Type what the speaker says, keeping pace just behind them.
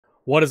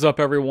What is up,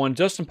 everyone?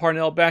 Justin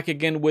Parnell back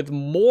again with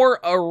more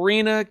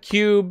Arena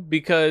Cube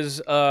because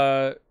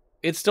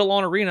it's still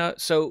on Arena,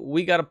 so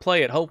we got to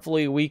play it.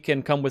 Hopefully, we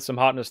can come with some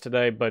hotness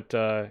today, but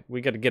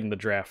we got to get in the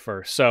draft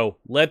first. So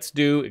let's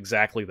do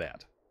exactly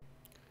that.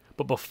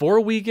 But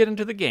before we get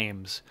into the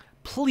games,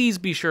 please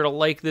be sure to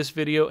like this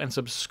video and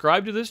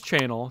subscribe to this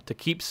channel to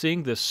keep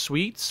seeing this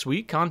sweet,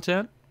 sweet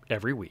content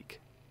every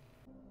week.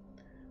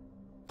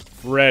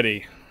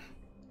 Ready.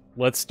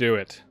 Let's do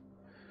it.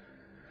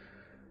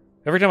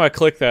 Every time I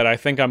click that, I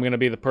think I'm going to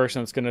be the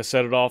person that's going to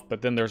set it off,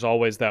 but then there's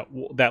always that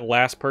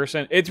last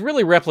person. It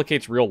really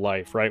replicates real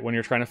life, right? When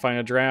you're trying to find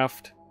a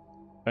draft,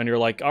 and you're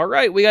like, all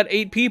right, we got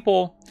 8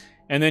 people,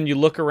 and then you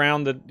look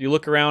around,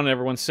 and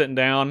everyone's sitting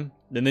down,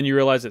 and then you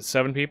realize it's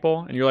 7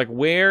 people, and you're like,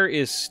 where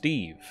is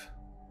Steve?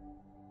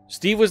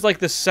 Steve was like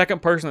the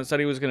second person that said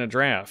he was going to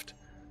draft,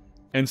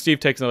 and Steve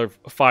takes another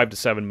 5 to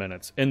 7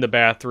 minutes in the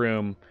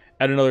bathroom,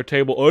 at another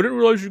table. Oh, I didn't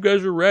realize you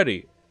guys were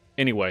ready.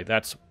 Anyway,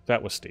 that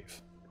was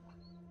Steve.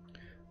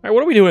 All right,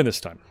 what are we doing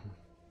this time?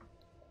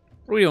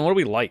 What are we doing? What do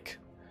we like?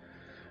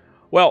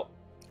 Well,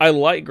 I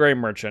like Gray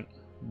Merchant,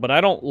 but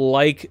I don't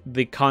like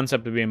the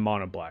concept of being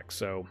mono black,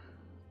 so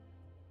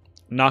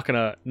not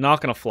gonna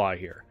fly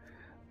here.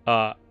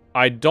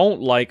 I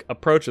don't like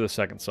Approach of the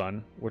Second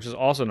Sun, which is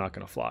also not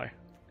gonna fly.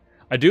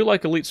 I do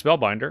like Elite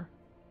Spellbinder.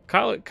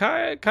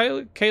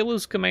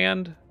 Kaylu's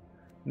Command,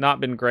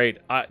 not been great.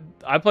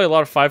 I play a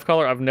lot of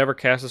 5-color. I've never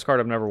cast this card.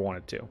 I've never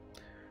wanted to.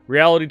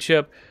 Reality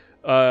Chip,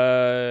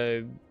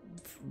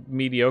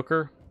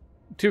 mediocre,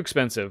 too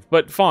expensive,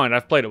 but fine.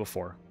 I've played it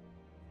before.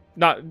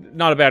 Not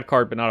a bad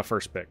card, but not a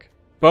first pick.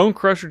 Bone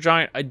Crusher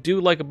Giant. I do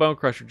like a Bone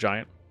Crusher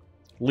Giant.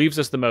 Leaves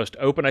us the most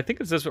open. I think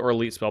it's this or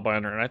Elite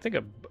Spellbinder, and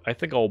I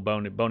think old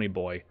Bony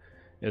Boy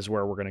is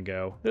where we're gonna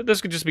go.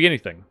 This could just be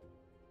anything.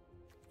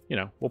 You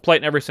know, we'll play it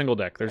in every single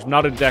deck. There's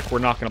not a deck we're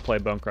not gonna play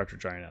Bone Crusher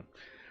Giant in,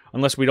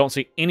 unless we don't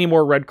see any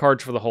more red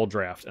cards for the whole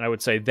draft, and I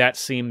would say that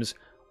seems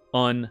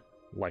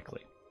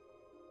unlikely.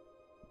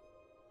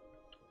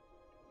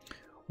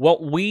 Well,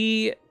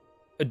 we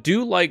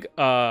do like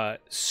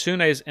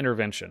Sune's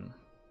Intervention,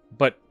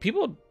 but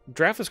people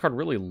draft this card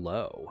really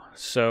low,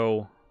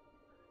 so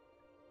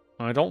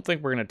I don't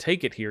think we're going to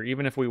take it here,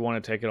 even if we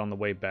want to take it on the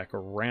way back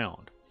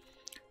around.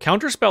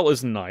 Counterspell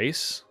is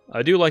nice.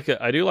 I do like a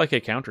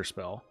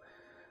Counterspell.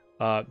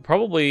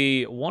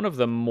 Probably one of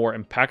the more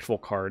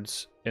impactful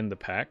cards in the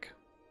pack.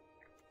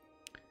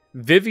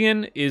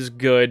 Vivian is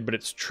good, but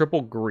it's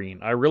triple green.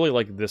 I really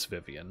like this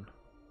Vivian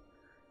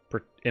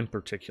in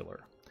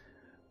particular.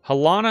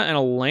 Halana and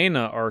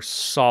Elena are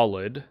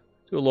solid.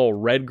 Do a little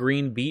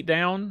red-green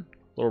beatdown.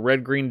 Little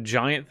red-green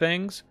giant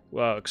things.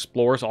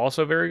 Explorer's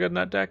also very good in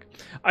that deck.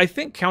 I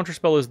think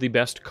Counterspell is the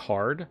best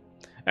card.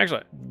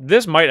 Actually,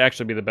 this might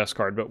actually be the best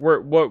card, but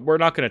we're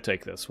not going to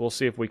take this. We'll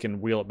see if we can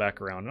wheel it back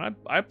around. And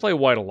I play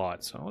white a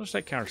lot, so I'll just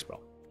take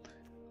Counterspell.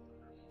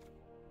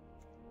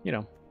 You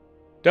know,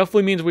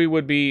 definitely means we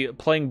would be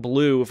playing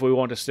blue if we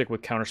want to stick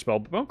with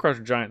Counterspell. But Bone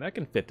Crusher Giant, that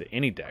can fit to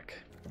any deck.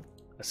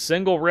 A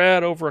single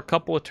red over a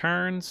couple of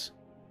turns.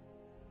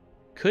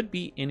 Could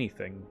be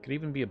anything. Could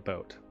even be a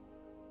boat.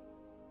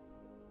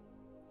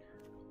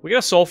 We got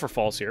a Sulphur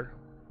Falls here.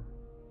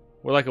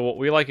 We like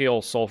the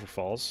old Sulphur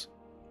Falls.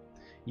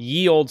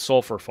 Ye old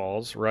Sulphur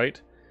Falls,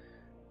 right?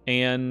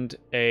 And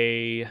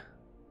a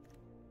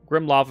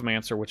Grim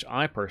Lavamancer, which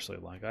I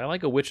personally like. I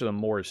like a Witch of the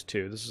Moors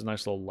too. This is a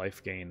nice little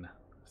life gain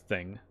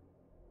thing.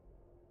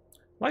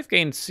 Life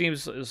gain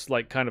is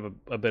like kind of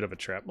a bit of a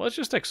trap. Let's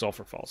just take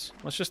Sulphur Falls.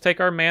 Let's just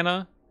take our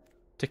mana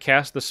to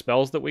cast the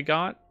spells that we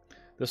got.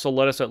 This will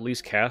let us at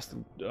least cast,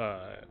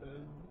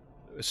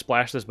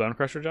 splash this Bone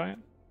Crusher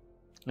Giant,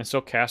 and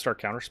still cast our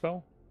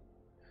Counterspell.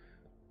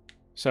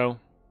 So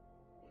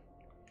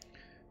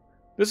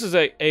this is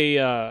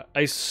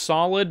a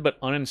solid but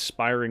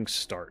uninspiring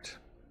start.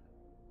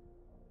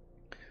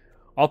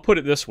 I'll put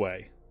it this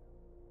way.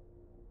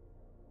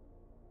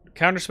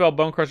 Counterspell,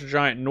 Bone Crusher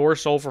Giant, nor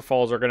Sulphur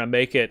Falls are going to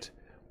make it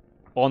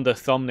on the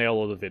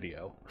thumbnail of the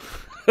video.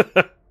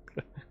 But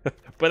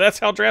that's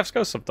how drafts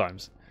go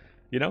sometimes.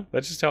 You know,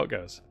 that's just how it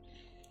goes.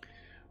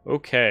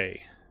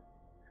 Okay.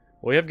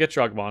 Well, we have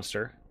Gitrog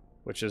Monster,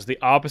 which is the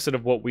opposite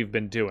of what we've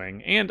been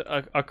doing. And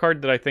a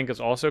card that I think is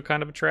also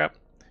kind of a trap.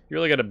 You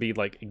really got to be,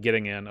 like,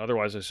 getting in.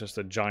 Otherwise, it's just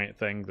a giant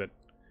thing that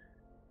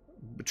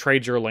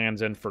trades your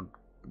lands in for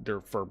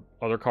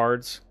other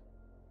cards.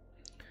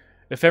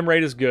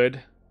 Ephemerate is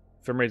good.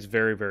 Ephemerate's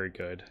very, very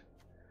good.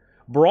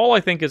 Brawl, I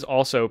think, is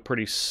also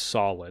pretty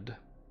solid.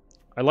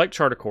 I like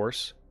Chart a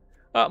Course.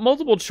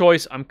 Multiple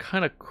Choice, I'm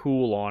kind of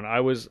cool on. I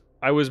was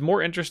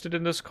more interested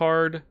in this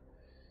card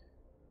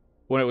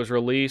when it was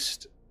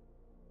released,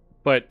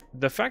 but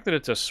the fact that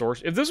it's a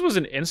source... If this was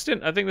an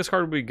instant, I think this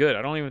card would be good.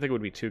 I don't even think it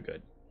would be too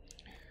good.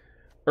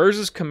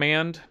 Urza's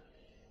Command.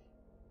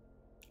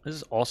 This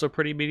is also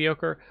pretty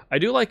mediocre. I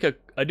do like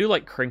Krenko.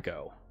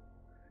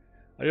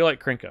 I do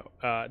like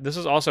Krenko. This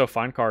is also a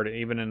fine card,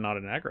 even in not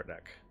an aggro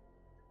deck.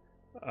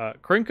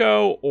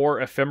 Krenko or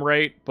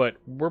Ephemerate, but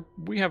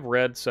we have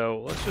red,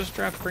 so let's just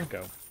draft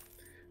Krenko.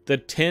 The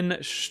 10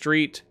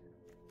 Street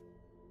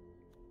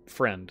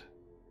friend.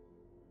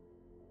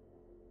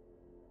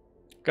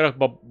 Got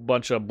a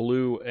bunch of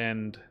blue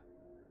and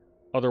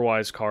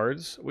otherwise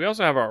cards. We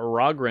also have our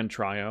Ragran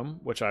Triome,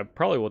 which I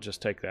probably will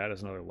just take that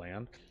as another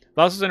land.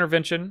 Thassa's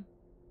Intervention.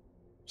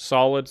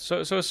 Solid.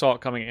 So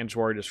Assault coming in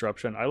Inchwari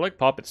Disruption. I like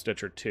Puppet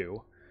Stitcher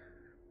too.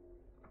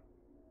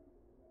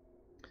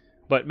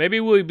 But maybe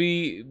we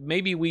be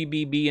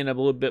being a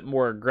little bit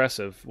more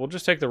aggressive. We'll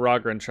just take the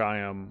Ragran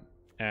Triome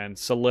and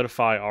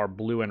solidify our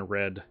blue and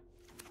red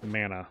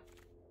mana.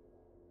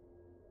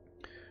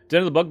 Den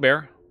of the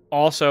Bugbear,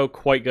 also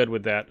quite good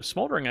with that.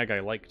 Smoldering Egg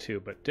I like too,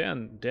 but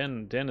Den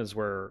is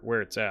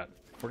where it's at.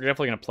 We're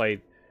definitely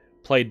gonna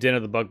play Den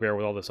of the Bugbear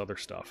with all this other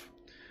stuff.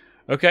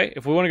 Okay,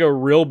 if we want to go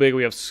real big,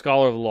 we have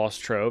Scholar of the Lost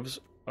Troves,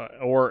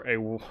 or a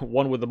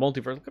one with the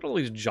multiverse. Look at all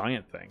these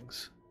giant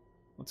things.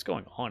 What's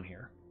going on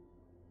here?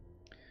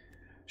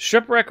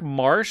 Shipwreck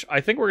Marsh.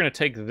 I think we're going to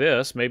take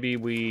this. Maybe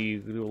we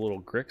do a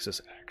little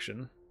Grixis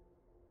action.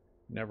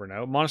 Never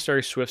know.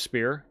 Monastery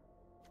Swiftspear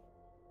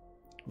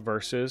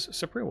versus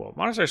Supreme Will.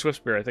 Monastery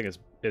Swiftspear, I think,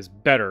 is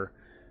better.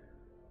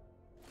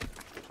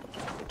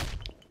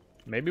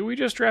 Maybe we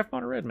just draft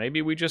mono red.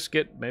 Maybe we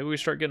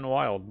start getting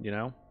wild, you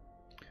know?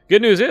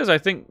 Good news is, I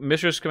think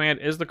Mistress Command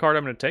is the card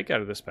I'm going to take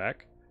out of this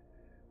pack.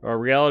 Our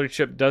Reality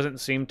Chip doesn't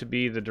seem to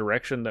be the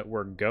direction that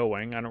we're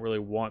going. I don't really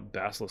want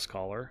Basilisk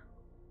Collar.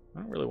 I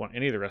don't really want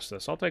any of the rest of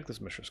this. I'll take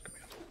this Mistress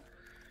Command.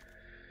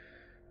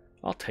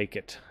 I'll take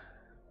it.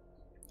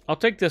 I'll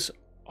take this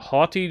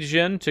Haughty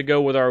Djinn to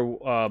go with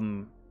our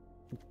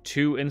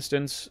 2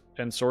 instants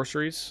and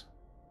sorceries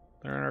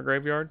that are in our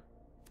graveyard.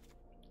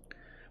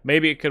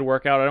 Maybe it could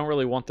work out. I don't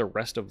really want the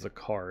rest of the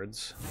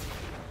cards.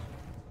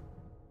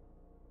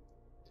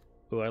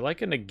 Ooh, I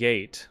like a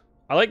negate.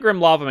 I like Grim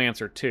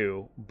Lavamancer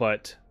too,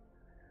 but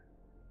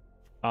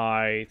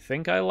I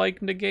think I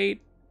like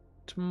negate.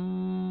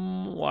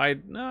 No, I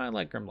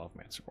like Grim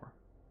Lavamancer more.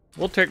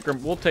 We'll take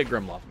Grim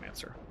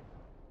Lavamancer.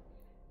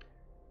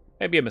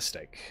 Maybe a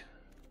mistake.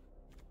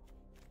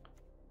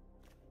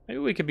 Maybe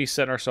we could be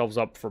setting ourselves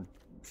up for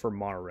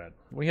mono red.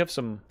 We have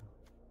some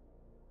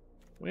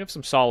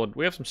solid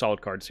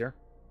cards here.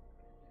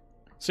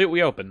 Let's see what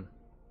we open.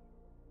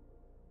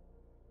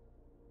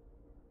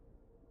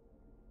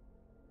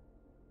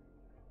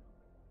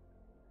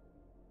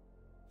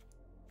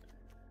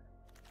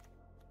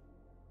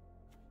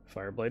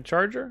 Fireblade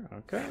Charger.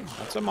 Okay,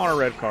 that's a mono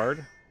red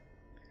card.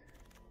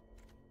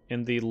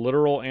 In the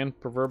literal and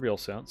proverbial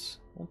sense.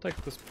 We'll take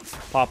this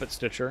Puppet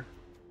Stitcher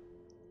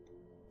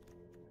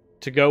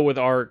to go with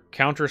our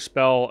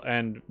Counterspell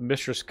and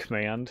Mistress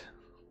Command.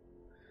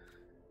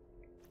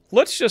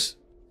 Let's just...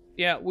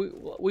 Yeah,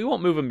 we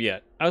won't move them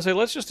yet. I would say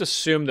let's just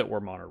assume that we're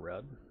mono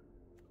red.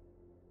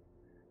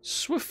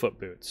 Swiftfoot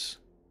Boots.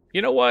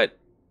 You know what?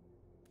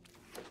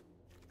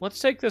 Let's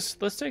take these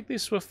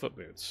Swiftfoot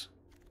Boots.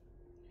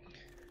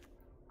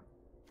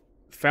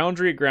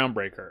 Foundry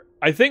Groundbreaker.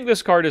 I think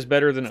this card is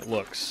better than it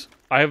looks.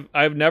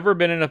 I've never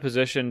been in a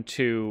position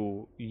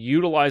to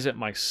utilize it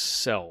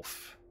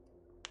myself.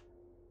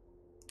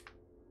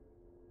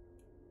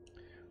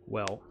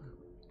 Well.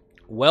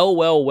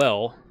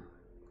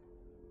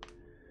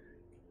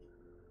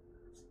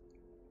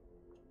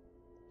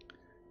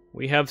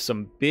 We have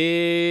some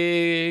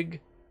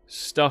big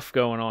stuff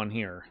going on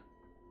here.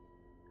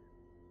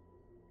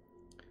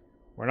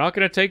 We're not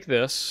going to take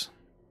this.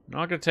 We're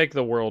not going to take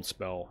the World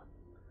Spell.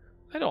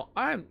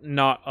 I'm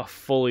not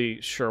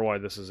fully sure why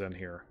this is in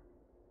here.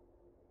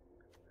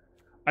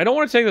 I don't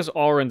want to take this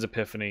Alrund's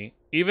Epiphany,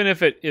 even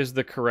if it is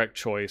the correct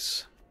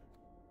choice.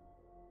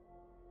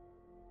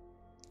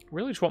 I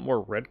really just want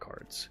more red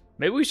cards.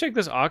 Maybe we take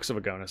this Ox of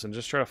Agonis and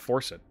just try to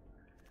force it.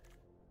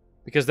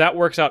 Because that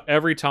works out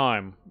every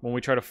time when we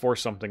try to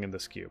force something in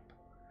this cube.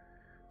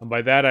 And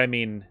by that I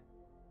mean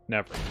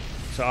never.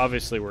 So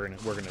obviously we're gonna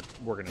try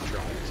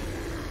it.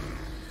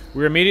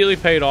 We're immediately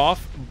paid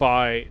off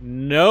by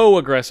no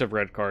aggressive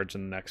red cards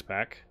in the next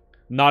pack.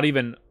 Not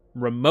even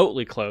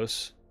remotely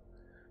close.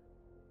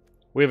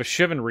 We have a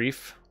Shivan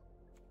Reef.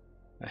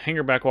 A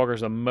Hangerback Walker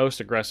is the most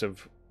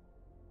aggressive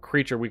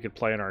creature we could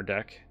play in our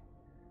deck.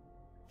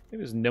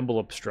 Maybe it's Nimble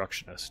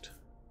Obstructionist.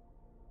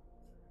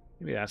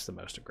 Maybe that's the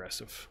most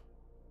aggressive.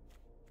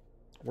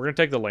 We're going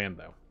to take the land,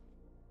 though.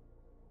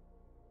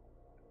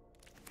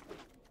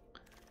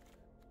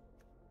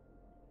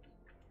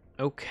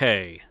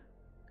 Okay.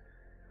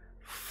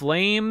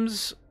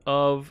 Flames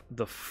of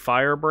the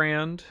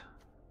Firebrand.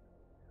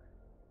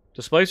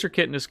 Displacer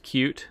Kitten is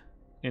cute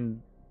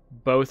in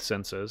both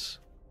senses.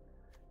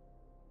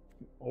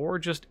 Or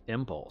just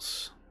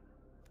Impulse.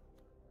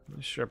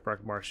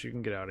 Shipwreck Marsh, you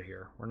can get out of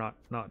here. We're not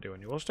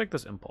doing you. We'll just take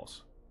this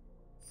Impulse.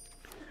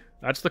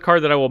 That's the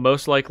card that I will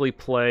most likely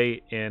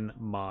play in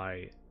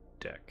my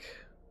deck.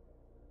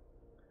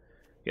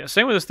 Yeah,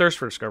 same with this Thirst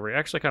for Discovery. I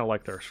actually kind of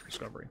like Thirst for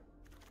Discovery.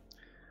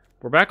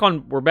 We're back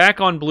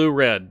on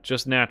blue-red,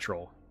 just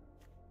natural.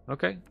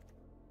 Okay.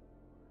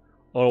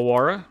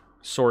 Otawara,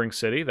 Soaring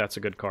City, that's a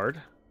good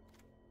card.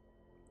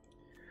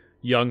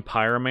 Young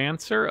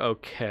Pyromancer,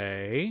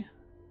 okay.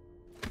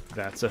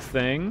 That's a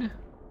thing.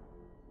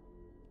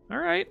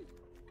 Alright.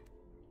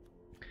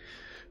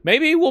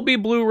 Maybe we'll be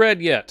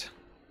blue-red yet.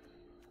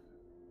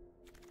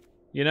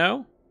 You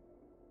know?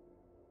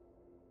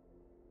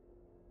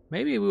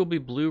 Maybe we'll be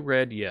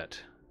blue-red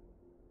yet.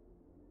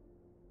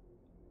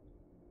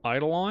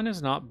 Eidolon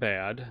is not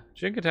bad.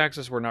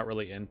 Jin-Gitaxias we're not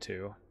really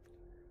into.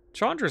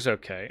 Chandra's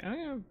okay.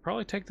 I'll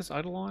probably take this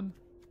Eidolon.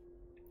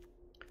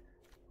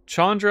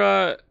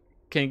 Chandra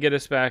can get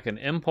us back an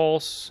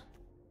Impulse,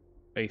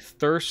 a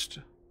Thirst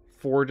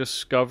for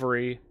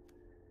Discovery.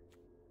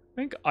 I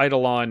think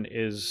Eidolon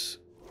is...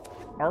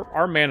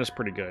 Our mana is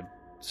pretty good,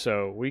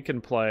 so we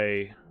can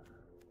play...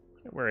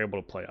 We're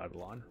able to play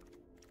Eidolon.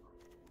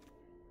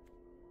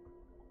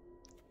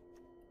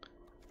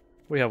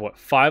 We have, what,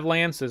 5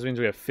 lands? This means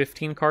we have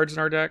 15 cards in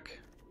our deck.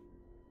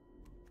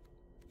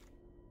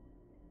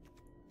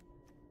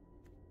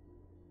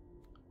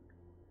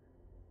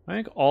 I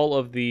think all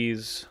of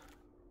these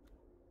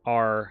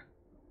are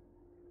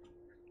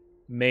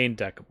main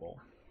deckable.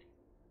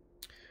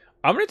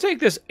 I'm going to take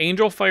this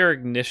Angelfire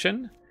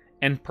Ignition,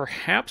 and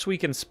perhaps we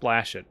can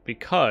splash it,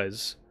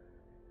 because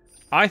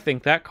I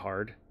think that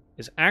card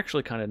is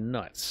actually kind of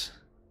nuts.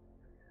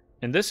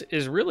 And this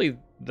is really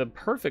the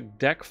perfect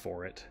deck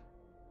for it.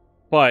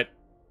 But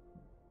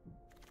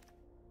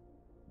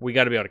we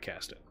got to be able to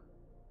cast it.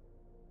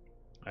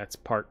 That's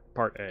part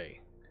A.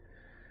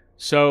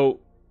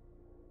 So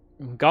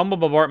Goblin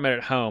Bombardment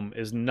at home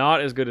is not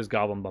as good as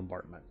Goblin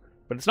Bombardment.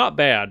 But it's not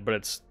bad, but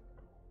it's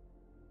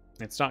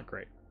not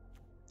great.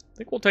 I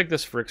think we'll take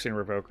this Phyrexian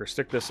Revoker,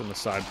 stick this in the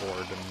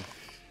sideboard, and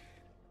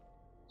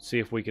see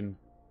if we can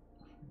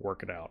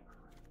work it out.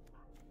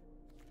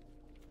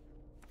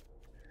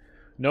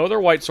 No other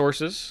white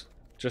sources,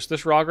 just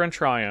this Ragran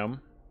Triome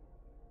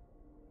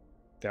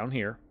down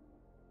here.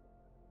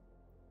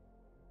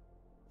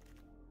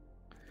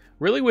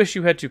 Really wish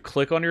you had to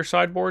click on your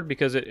sideboard,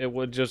 because it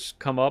would just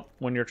come up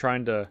when you're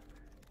trying to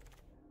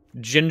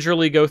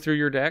gingerly go through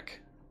your deck.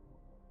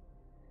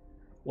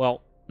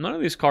 Well, none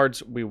of these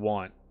cards we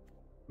want.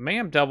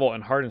 Mayhem Devil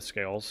and Hardened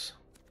Scales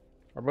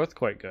are both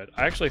quite good.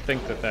 I actually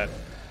think that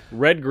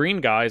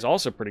red-green guy is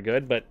also pretty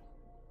good, but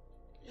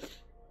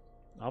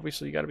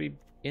obviously you got to be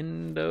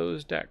in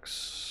those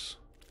decks.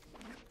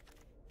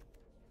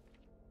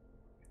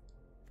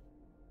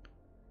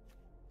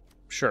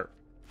 Sure.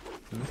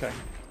 Okay.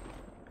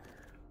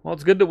 Well,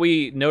 it's good that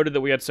we noted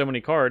that we had so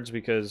many cards,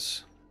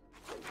 because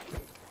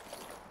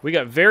we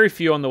got very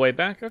few on the way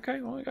back.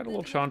 Okay, well, we got a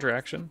little Chandra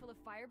action.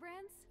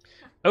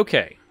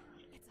 Okay.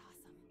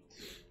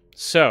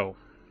 So,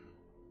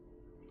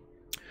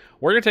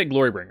 we're going to take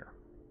Glorybringer.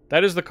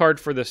 That is the card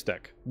for this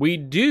deck. We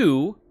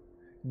do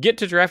get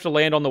to draft a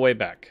land on the way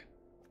back.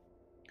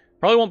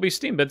 Probably won't be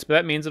Steam Bits, but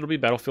that means it'll be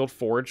Battlefield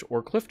Forge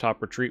or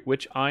Clifftop Retreat,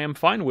 which I am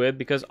fine with,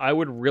 because I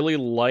would really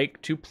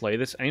like to play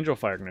this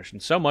Angelfire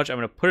Ignition so much. I'm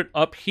going to put it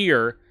up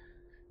here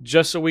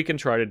just so we can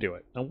try to do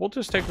it. And we'll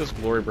just take this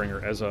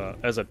Glorybringer as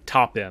a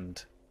top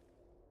end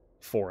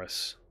for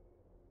us.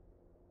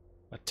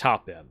 A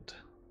top end.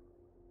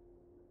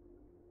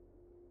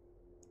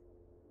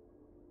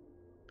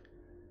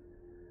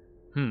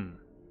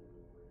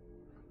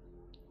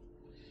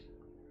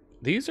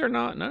 These are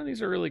not... None of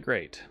these are really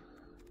great.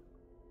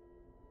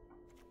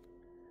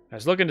 I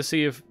was looking to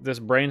see if this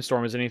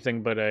Brainstorm is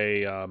anything but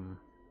a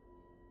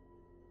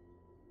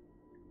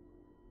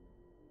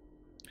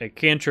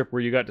cantrip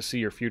where you got to see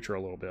your future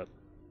a little bit.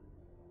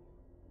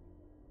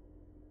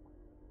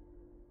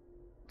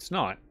 It's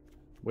not.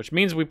 Which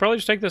means we probably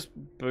just take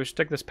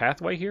this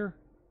pathway here.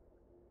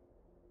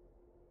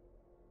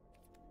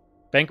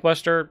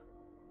 Bankbuster.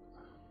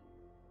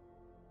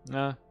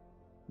 Nah.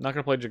 Not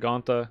gonna play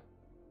Giganta.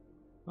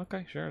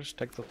 Okay, sure, just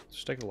take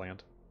the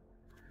land.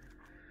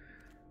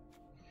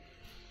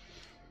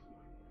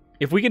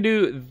 If we can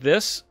do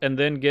this and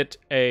then get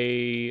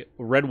a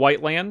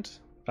red-white land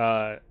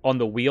on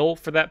the wheel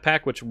for that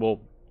pack, which will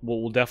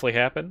definitely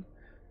happen,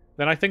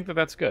 then I think that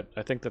that's good.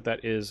 I think that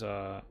that is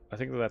I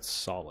think that that's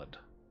solid.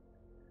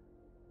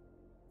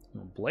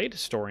 Blade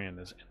Historian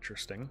is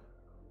interesting.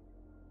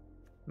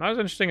 Not as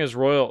interesting as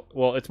Royal...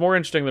 Well, it's more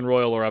interesting than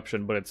Royal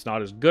Eruption, but it's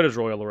not as good as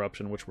Royal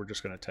Eruption, which we're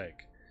just going to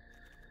take.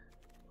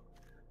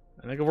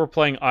 I think if we're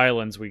playing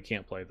Islands, we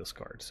can't play this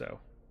card, so...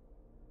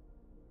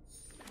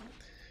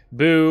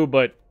 Boo,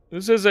 but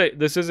this is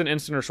an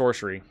instant or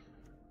sorcery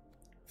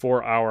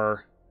for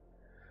our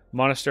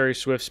Monastery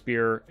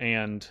Swiftspear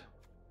and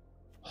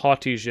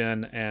Haughty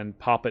Djinn and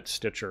Poppet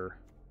Stitcher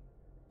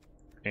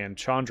and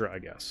Chandra, I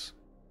guess.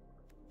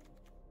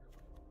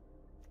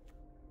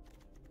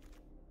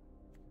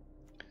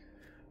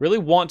 Really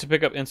want to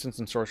pick up instants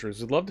and sorceries.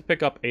 Would love to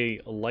pick up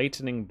a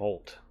Lightning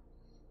Bolt.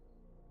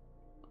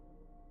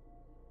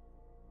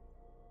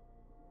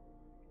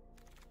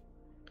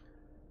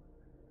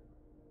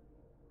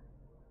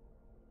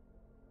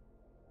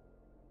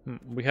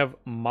 We have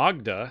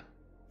Magda.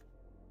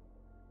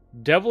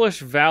 Devilish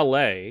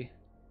Valet.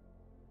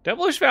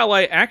 Devilish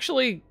Valet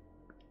actually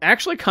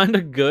kind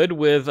of good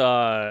with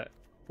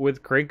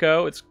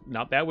Krenko. It's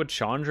not bad with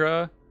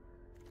Chandra.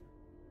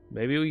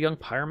 Maybe a Young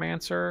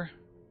Pyromancer.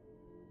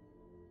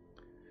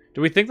 Do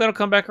we think that'll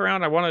come back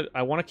around? I want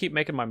to keep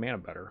making my mana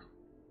better.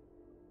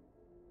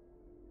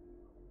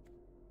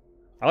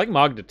 I like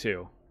Magda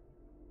too.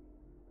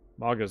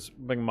 I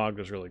think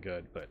Magda's really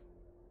good, but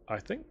I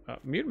think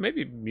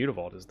maybe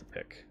Mutavault is the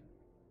pick.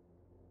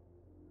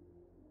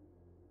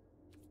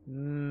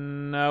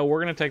 No,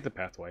 we're going to take the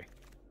Pathway.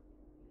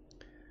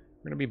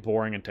 We're going to be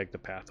boring and take the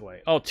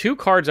Pathway. Oh, 2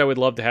 cards I would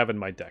love to have in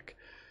my deck.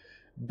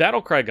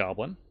 Battlecry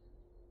Goblin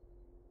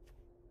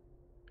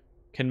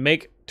can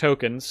make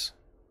tokens,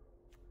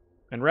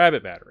 and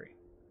Rabbit Battery.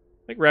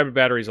 I think Rabbit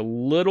Battery is a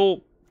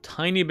little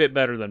tiny bit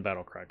better than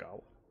Battlecry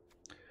Goblin.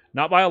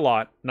 Not by a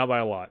lot,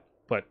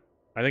 but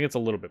I think it's a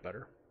little bit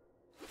better.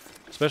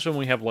 Especially when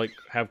we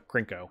have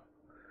Krinko.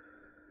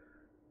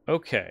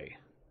 Okay.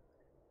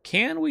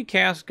 Can we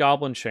cast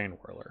Goblin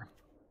Chainwhirler?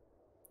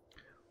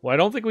 Well, I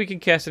don't think we can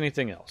cast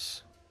anything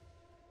else.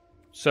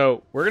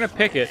 So, we're going to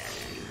pick it,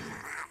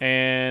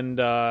 and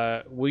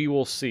we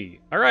will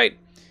see. Alright.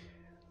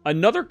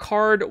 Another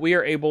card we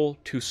are able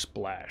to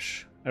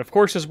splash. And of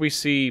course, as we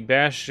see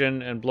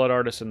Bastion and Blood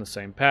Artist in the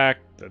same pack,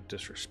 the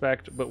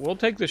disrespect, but we'll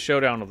take the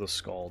Showdown of the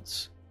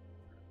Scalds.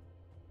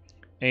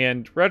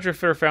 And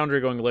Retrofitter Foundry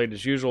going late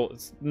as usual.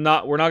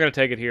 We're not going to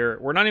take it here.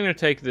 We're not even going to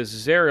take this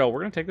Zerial.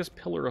 We're going to take this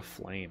Pillar of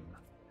Flame.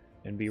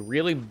 And be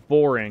really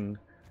boring,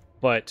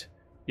 but,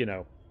 you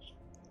know,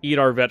 eat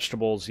our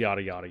vegetables,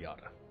 yada, yada,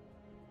 yada.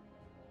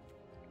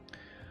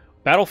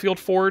 Battlefield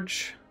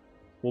Forge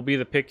will be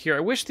the pick here. I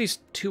wish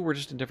these 2 were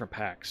just in different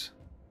packs.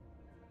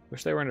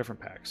 Wish they were in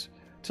different packs.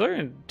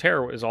 Tillerian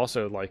Terror is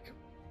also, like,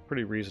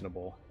 pretty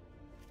reasonable.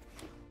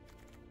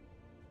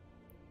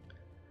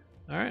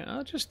 Alright,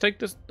 I'll just take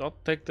this. I'll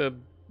take the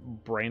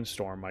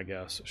Brainstorm, I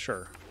guess.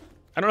 Sure.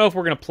 I don't know if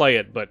we're going to play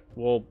it, but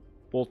we'll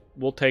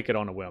take it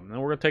on a whim. And then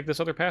we're going to take this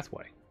other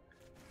Pathway.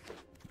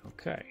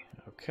 Okay,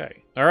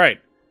 okay.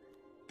 Alright.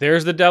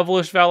 There's the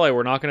Devilish Valet.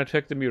 We're not going to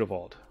take the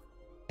Mutavault.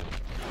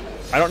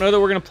 I don't know that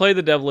we're going to play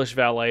the Devilish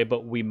Valet,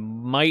 but we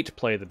might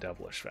play the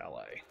Devilish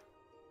Valet.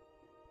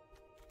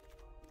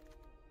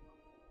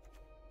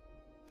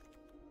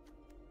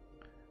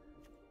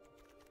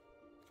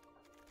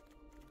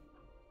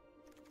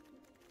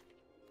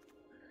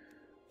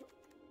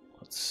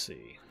 Let's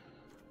see.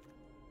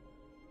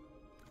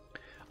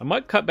 I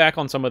might cut back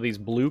on some of these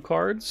blue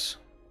cards.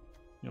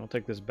 We'll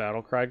take this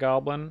Battlecry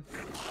Goblin.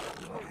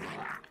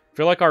 I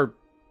feel like our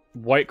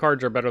white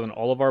cards are better than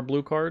all of our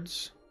blue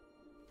cards.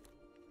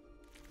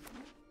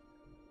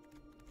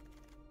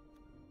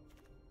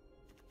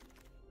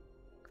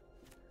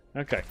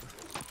 Okay.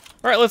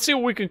 Alright, let's see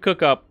what we can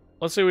cook up.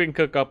 Let's see what we can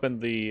cook up in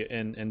the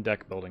in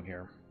deck building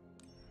here.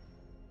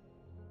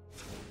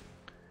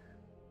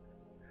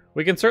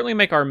 We can certainly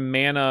make our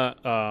mana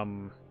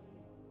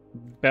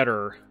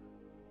better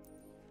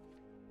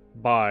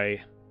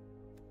by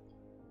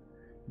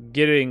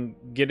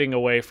getting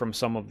away from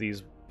some of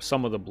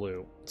the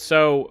blue.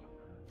 So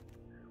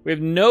we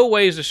have no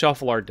ways to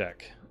shuffle our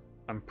deck,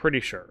 I'm pretty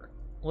sure.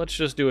 Let's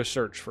just do a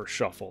search for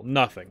shuffle.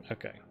 Nothing.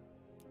 Okay.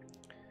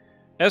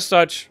 As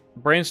such,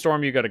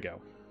 Brainstorm, you gotta go.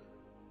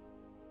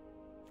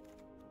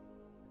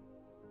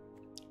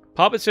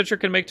 Puppet Stitcher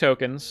can make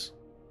tokens,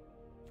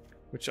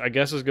 which I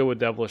guess is good with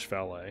Devilish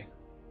Valet.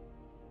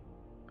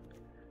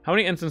 How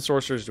many instant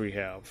sorcerers do we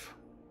have?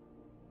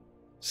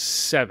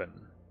 7.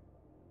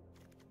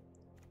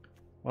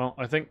 Well,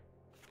 I think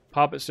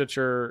Puppet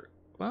Stitcher...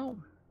 Well...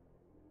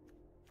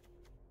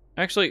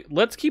 Actually,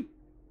 let's keep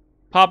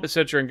Puppet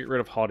Stitcher and get rid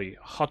of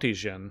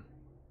Hautijin.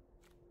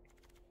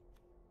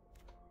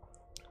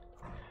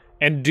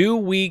 And do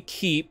we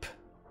keep...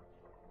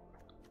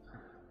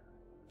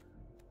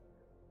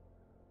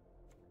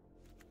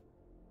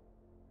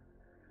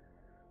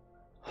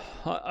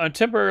 I'm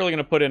temporarily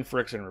going to put in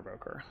Phyrexian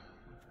Revoker.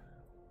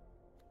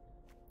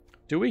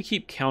 Do we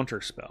keep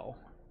Counterspell?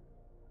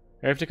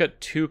 I have to cut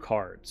 2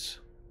 cards.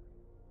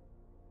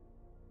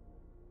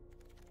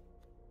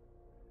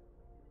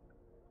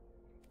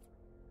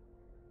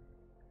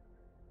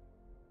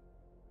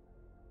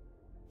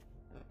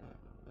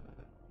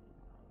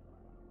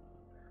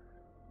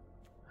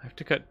 I have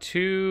to cut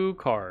 2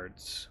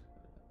 cards.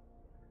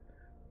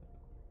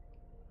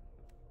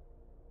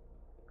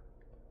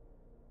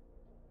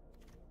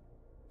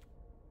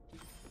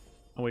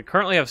 And we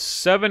currently have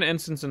 7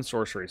 instants and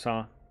sorceries,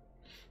 huh?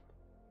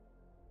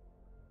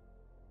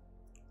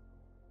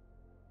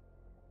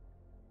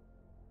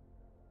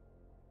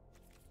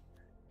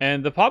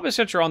 And the Puppet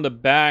Stitcher on the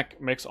back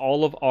makes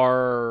all of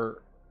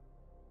our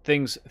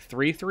things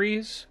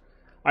 3/3s.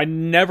 I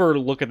never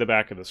look at the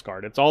back of this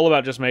card. It's all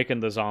about just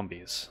making the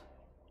zombies.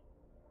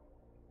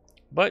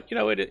 But, you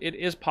know, it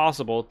is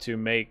possible to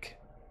make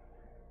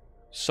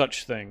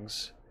such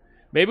things.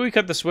 Maybe we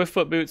cut the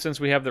Swiftfoot Boot since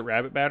we have the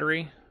Rabbit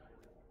Battery.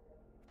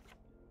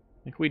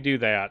 I think we do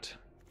that.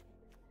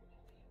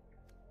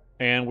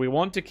 And we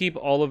want to keep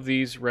all of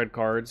these red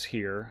cards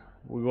here.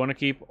 We want to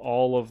keep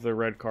all of the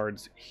red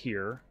cards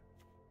here.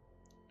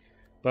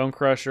 Bone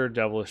Crusher,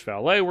 Devilish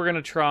Valet we're going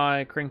to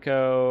try.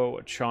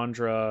 Krinko,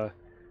 Chandra,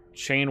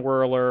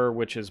 Chainwhirler,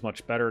 which is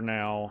much better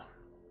now.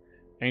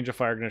 Angel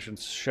Fire Ignition,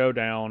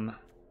 Showdown.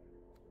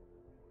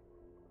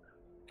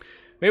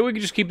 Maybe we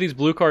could just keep these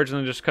blue cards and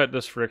then just cut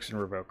this Phyrexian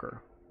Revoker.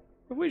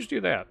 If we just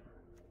do that.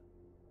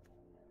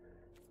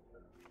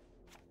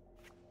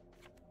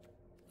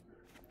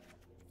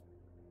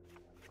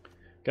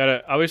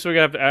 Obviously we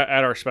gotta have to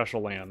add our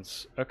special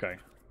lands. Okay.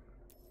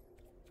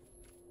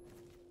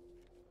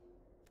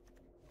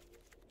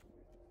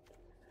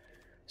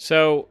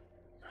 So,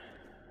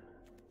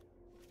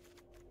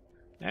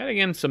 adding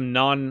in some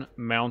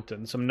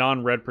non-mountain, some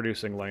non-red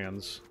producing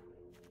lands.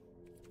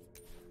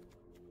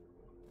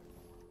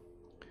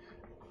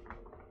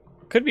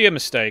 Could be a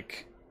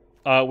mistake.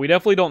 We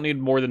definitely don't need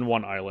more than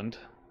one island.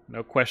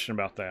 No question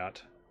about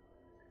that.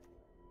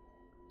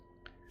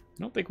 I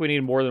don't think we need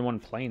more than one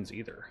plains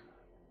either.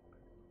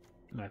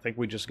 And I think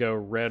we just go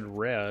red,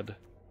 red.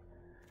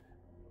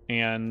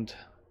 And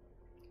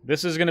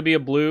this is going to be a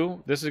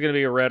blue. This is going to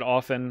be a red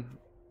often.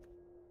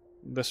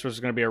 This was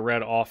going to be a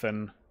red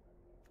often.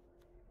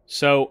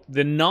 So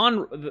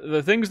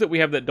the things that we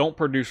have that don't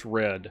produce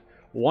red,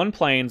 one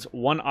plains,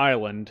 one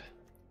island,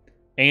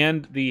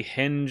 and the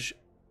Henge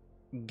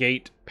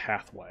Gate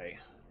pathway.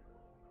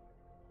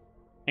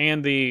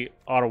 And the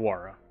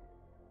Otawara.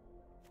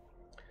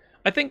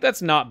 I think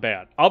that's not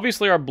bad.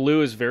 Obviously our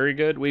blue is very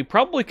good. We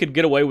probably could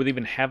get away with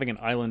even having an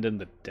island in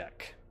the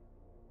deck.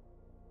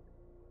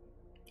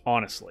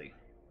 Honestly.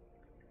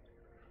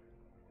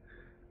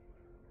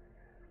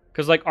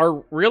 Because, like,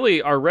 our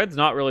red's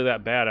not really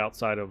that bad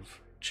outside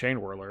of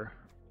Chain Whirler.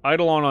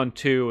 Eidolon on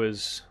 2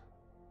 is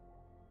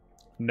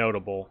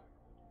notable.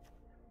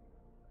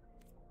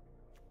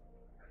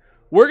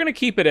 We're going to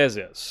keep it as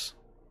is.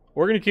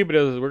 We're going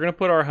to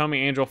put our homie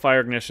Angel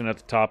Fire Ignition at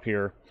the top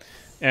here.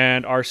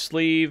 And our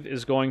sleeve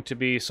is going to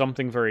be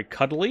something very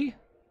cuddly.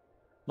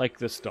 Like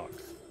this dog.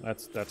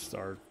 That's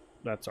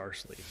our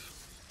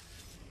sleeve.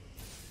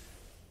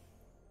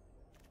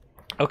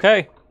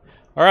 Okay.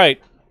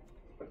 Alright.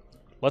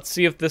 Let's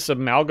see if this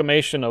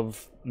amalgamation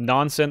of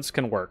nonsense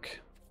can work.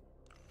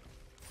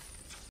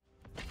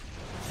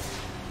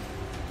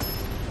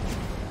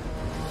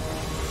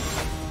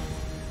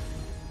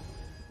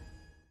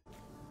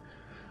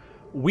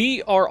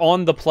 We are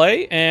on the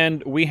play,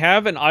 and we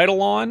have an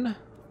Eidolon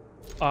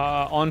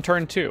on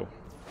turn 2.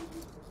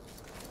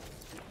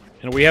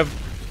 And we have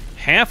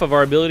half of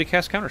our ability to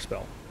cast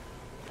Counterspell.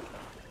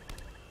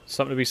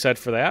 Something to be said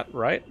for that,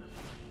 right?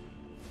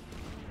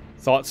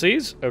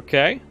 Thoughtseize,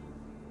 okay.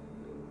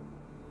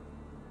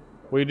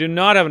 We do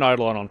not have an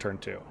Eidolon on turn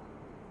 2.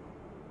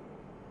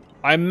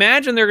 I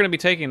imagine they're going to be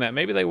taking that.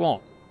 Maybe they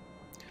won't.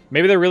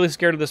 Maybe they're really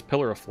scared of this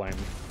Pillar of Flame.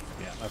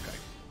 Yeah, okay.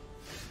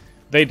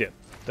 They did.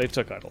 They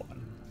took Eidolon.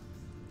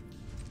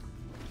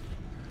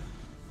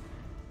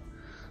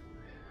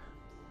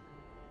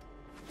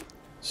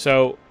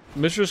 So,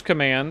 Mishra's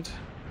Command.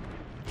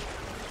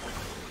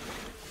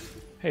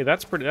 Hey,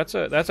 that's pretty.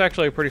 That's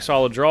actually a pretty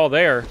solid draw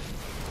there.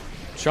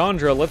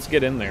 Chandra, let's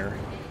get in there.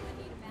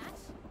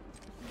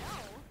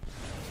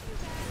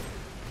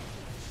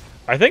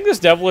 I think this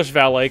Devilish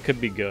Valet could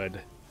be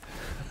good.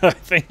 I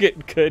think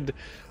it could.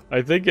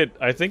 I think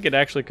it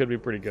actually could be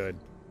pretty good.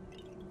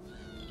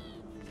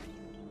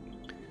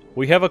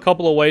 We have a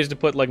couple of ways to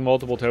put like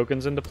multiple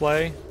tokens into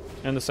play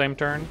in the same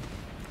turn.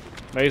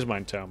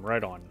 Mazemind Tome,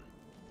 right on.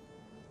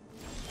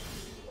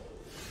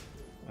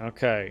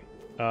 Okay.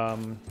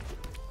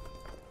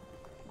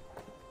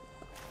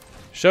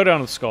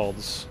 Showdown of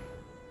Skalds.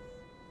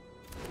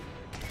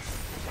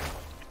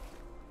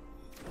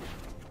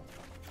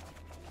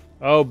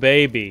 Oh,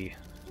 baby.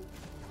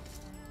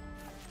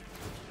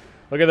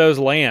 Look at those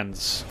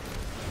lands.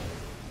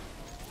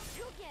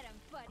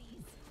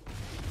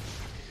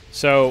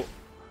 So,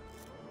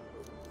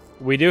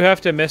 we do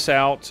have to miss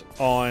out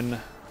on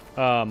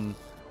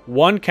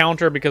one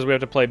counter because we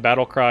have to play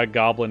Battlecry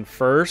Goblin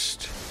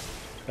first.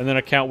 And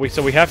then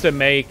so we have to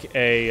make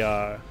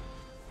an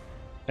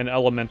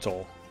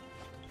elemental.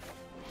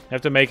 You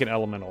have to make an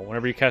elemental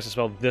whenever you cast a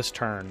spell this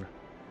turn.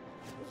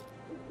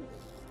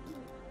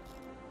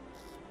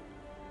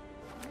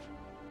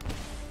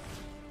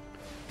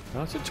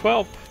 No, it's at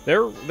 12.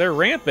 They're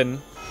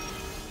ramping.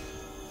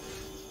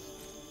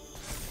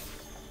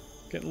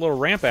 Getting a little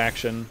ramp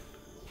action.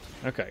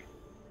 Okay.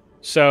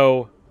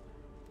 So,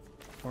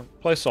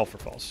 play Sulphur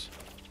Falls.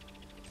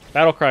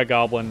 Battlecry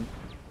Goblin,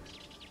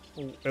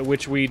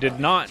 which we did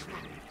not.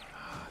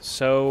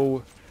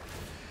 So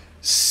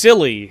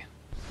silly.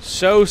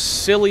 So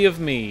silly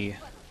of me.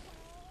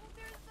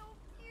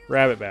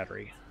 Rabbit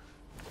Battery.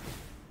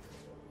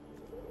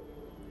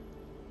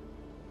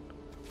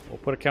 We'll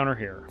put a counter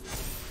here.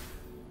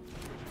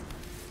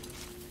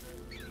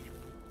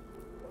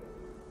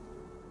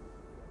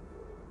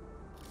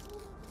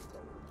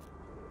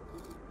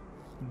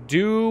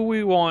 Do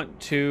we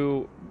want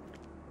to...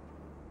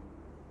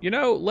 You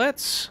know,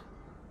 let's...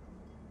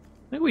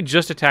 I think we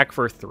just attack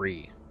for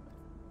 3.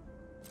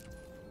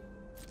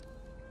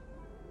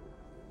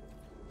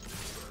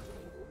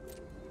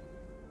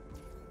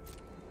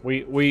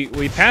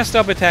 We passed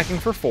up attacking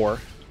for 4,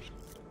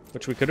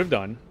 which we could have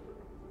done.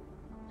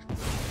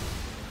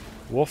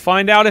 We'll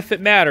find out if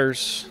it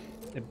matters.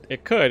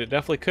 It could. It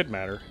definitely could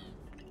matter.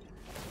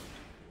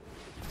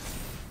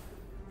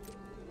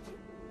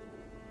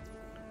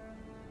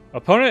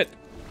 Opponent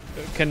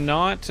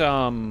cannot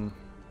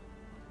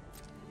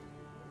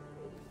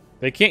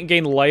They can't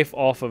gain life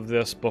off of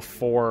this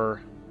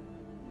before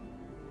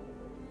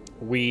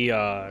we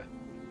have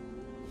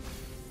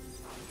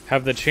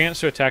the chance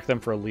to attack them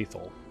for a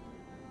lethal,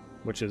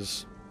 which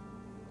is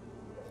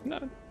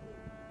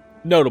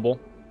notable.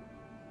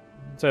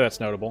 I'd say that's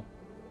notable.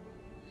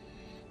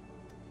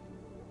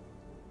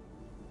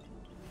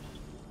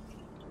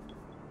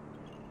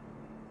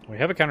 We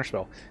have a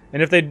counterspell,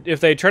 and if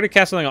they try to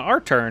cast something on our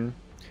turn,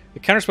 the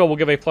counterspell will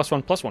give a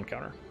 +1/+1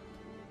 counter.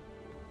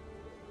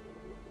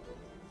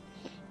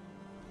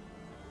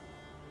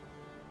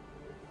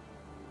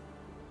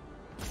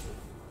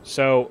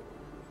 So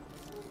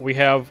we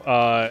have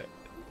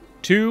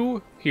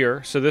 2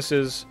 here. So this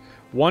is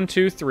 1,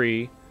 2,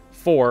 3,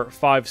 4,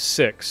 5,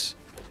 6.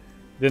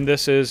 Then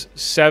this is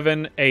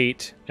 7,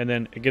 8, and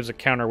then it gives a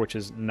counter which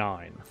is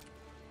 9.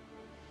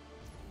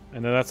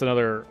 And then that's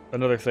another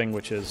thing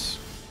which is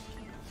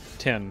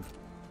 10.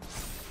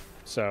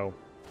 So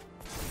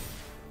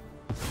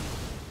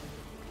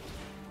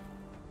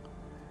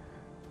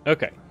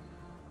okay.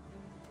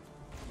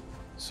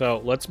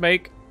 So let's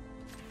make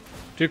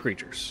 2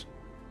 creatures.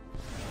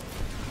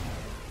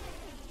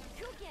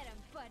 Go get 'em,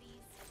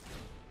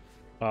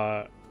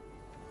 buddies.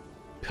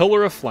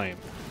 Pillar of Flame.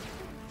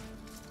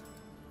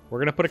 We're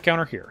gonna put a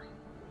counter here.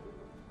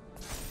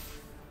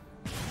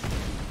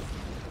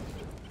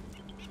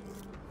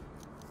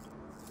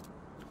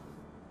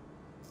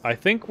 I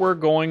think we're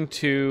going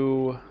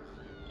to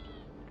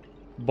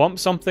bump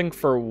something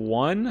for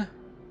 1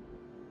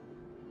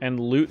 and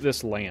loot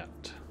this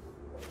land.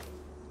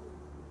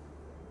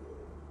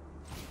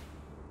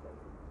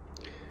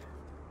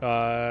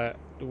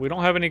 We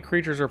don't have any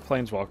creatures or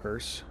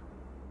planeswalkers.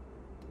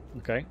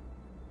 Okay.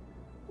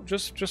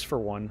 Just for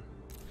 1.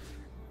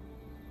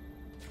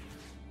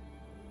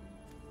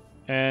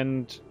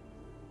 And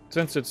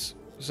since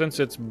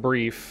it's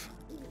brief,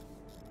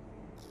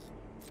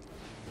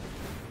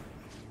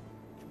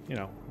 you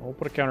know, we'll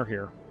put a counter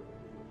here.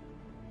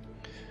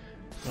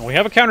 And we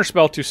have a counter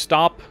spell to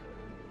stop,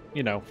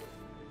 you know,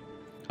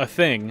 a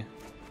thing.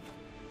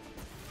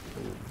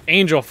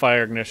 Angel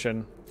Fire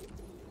Ignition.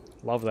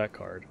 Love that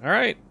card. All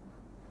right.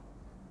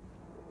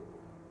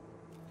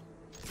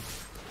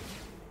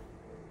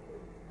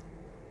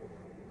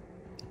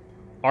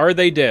 Are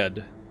they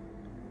dead?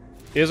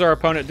 Is our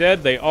opponent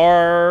dead? They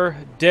are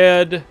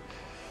dead.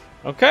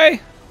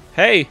 Okay.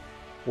 Hey,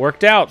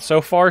 worked out.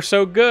 So far,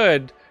 so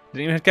good.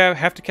 Didn't even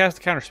have to cast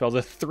the counterspell.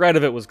 The threat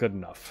of it was good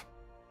enough.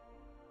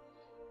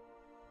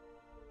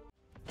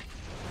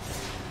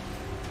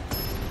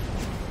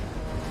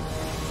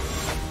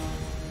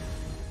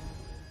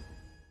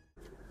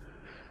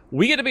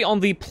 We get to be on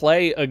the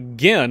play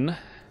again,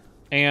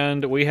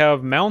 and we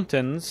have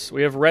mountains,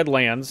 we have red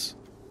lands,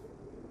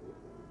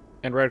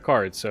 and red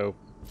cards, so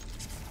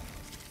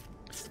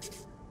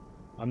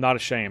I'm not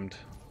ashamed.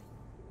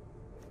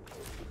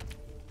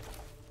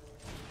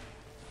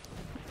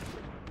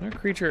 Another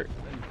creature,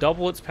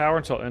 double its power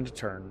until end of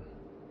turn.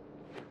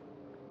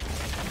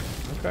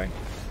 Okay,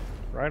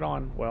 right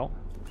on. Well,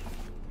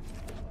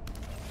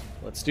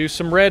 let's do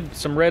some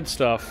red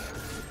stuff.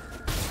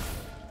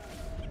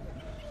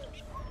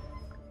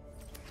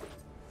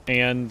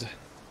 And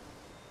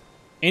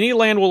any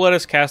land will let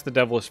us cast the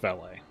Devilish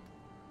Valet.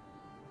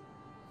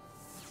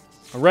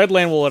 A red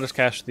land will let us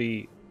cast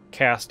the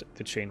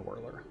Chain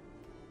Whirler.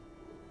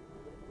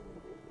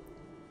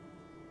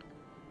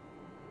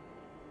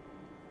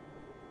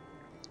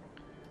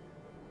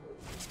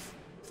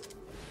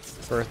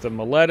 Birth of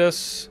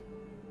Meletis.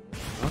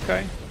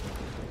 Okay.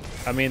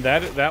 I mean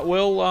that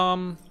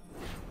will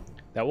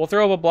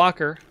throw up a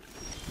blocker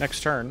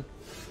next turn.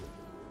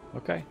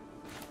 Okay.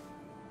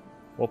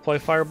 We'll play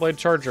Fireblade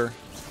Charger.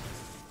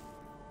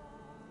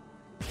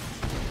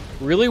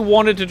 Really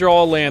wanted to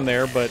draw a land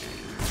there, but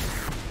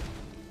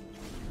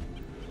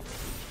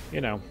you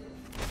know,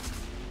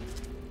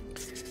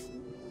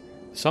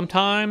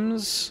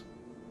 sometimes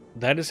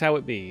that is how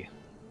it be.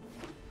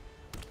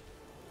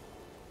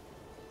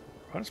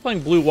 I'm just playing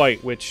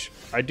blue-white, which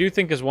I do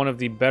think is one of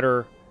the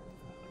better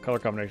color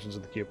combinations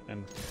of the cube,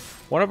 and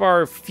one of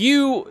our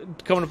few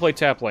coming to play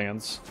tap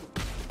lands.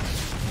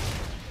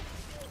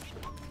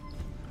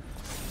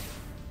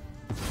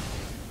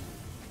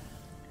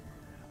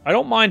 I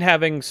don't mind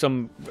having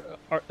some,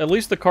 at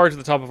least the cards at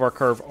the top of our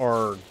curve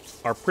are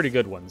pretty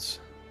good ones.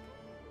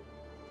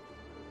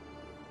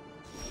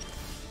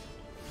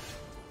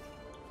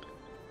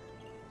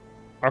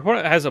 Our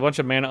opponent has a bunch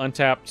of mana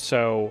untapped,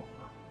 so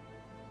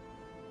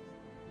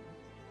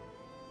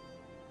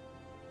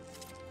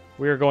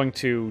we are going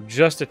to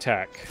just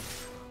attack,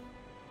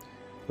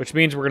 which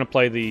means we're going to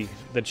play the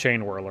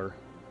Chain Whirler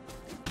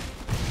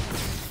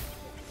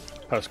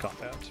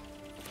post-combat.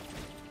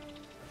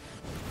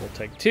 We'll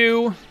take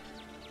 2.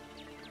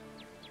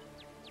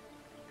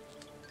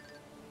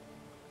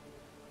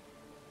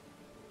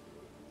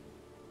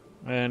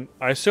 And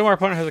I assume our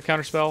opponent has a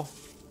counterspell.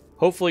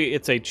 Hopefully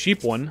it's a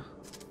cheap one.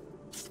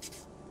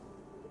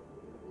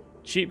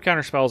 Cheap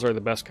counterspells are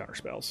the best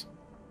counterspells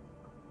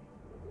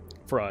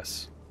for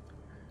us.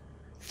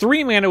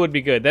 3 mana would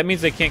be good. That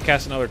means they can't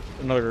cast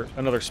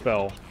another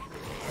spell.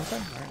 Okay,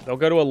 all right. They'll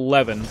go to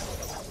 11.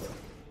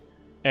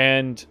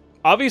 And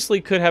obviously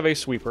could have a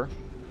sweeper.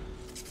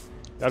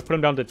 That would put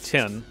them down to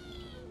 10.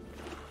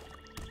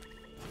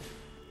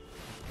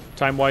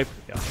 Time wipe,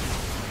 yeah.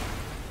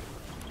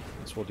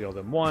 This will deal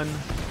them 1.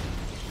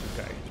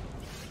 Okay.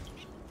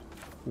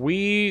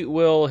 We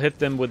will hit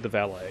them with the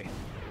valet.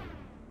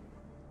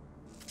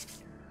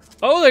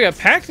 Oh, they got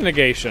Pact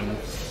Negation.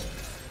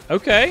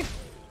 Okay.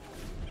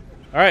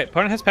 Alright,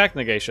 opponent has Pact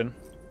Negation.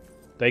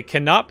 They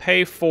cannot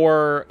pay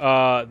for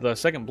the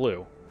second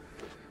blue.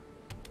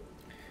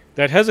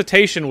 That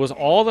hesitation was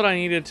all that I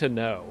needed to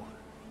know.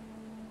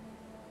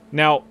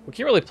 Now, we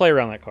can't really play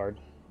around that card.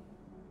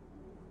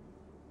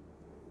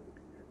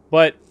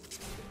 But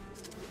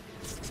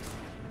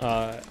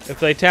if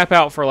they tap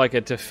out for like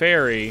a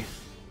Teferi,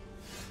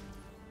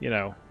 you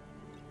know,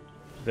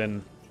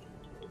 then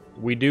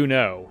we do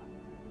know.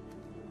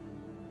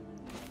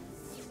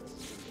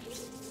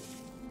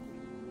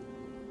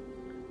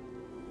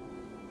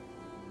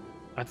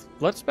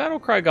 Let's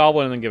Battlecry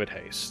Goblin and then give it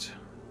haste.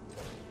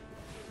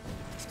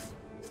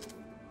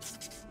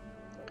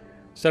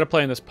 Instead of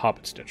playing this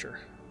Poppet Stitcher.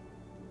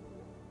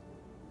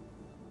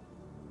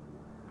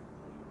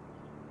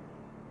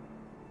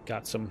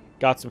 Got some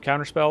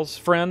counter spells,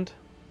 friend.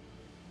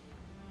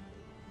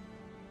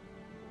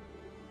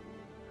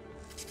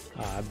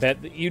 I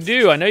bet that you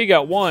do. I know you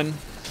got one.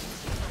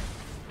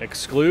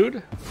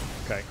 Exclude?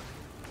 Okay.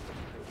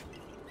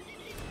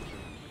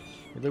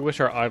 Really wish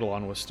our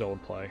Eidolon was still in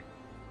play.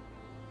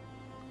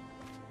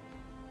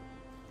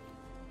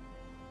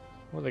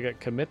 Well, they got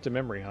commit to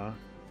memory, huh?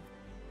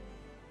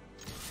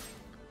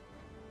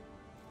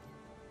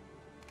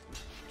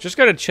 Just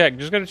gotta check.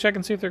 Just gotta check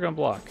and see if they're gonna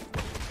block.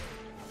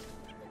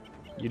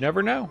 You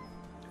never know.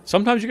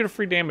 Sometimes you get a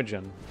free damage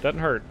in. Doesn't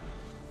hurt.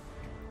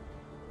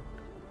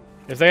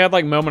 If they had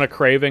like Moment of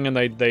Craving and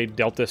they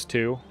dealt this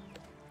 2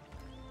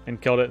 and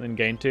killed it and then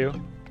gained 2,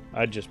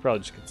 I'd probably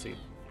just concede.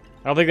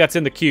 I don't think that's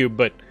in the cube,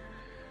 but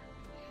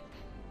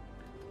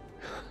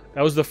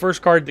that was the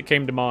first card that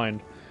came to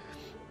mind.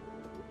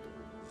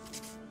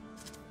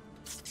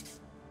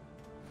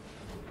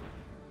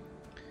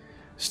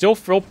 Still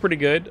feel pretty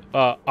good.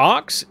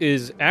 Ox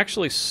is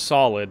actually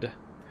solid.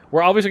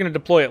 We're obviously going to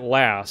deploy it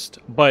last,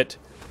 but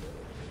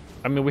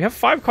I mean, we have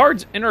 5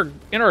 cards in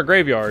our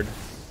graveyard.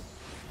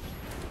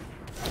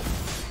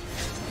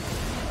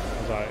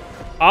 I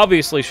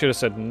obviously should have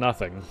said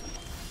nothing.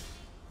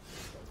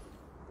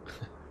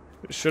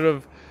 Should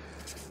have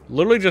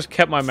literally just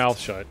kept my mouth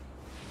shut.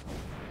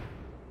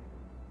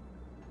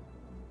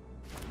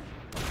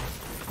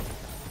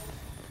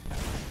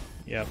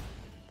 Yep.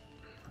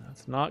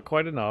 That's not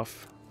quite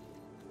enough.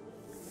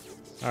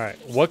 Alright,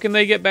 what can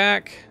they get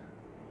back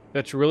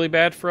that's really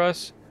bad for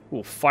us?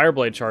 Ooh,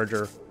 Fireblade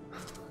Charger.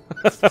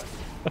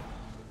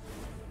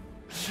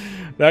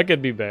 That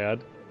could be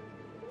bad.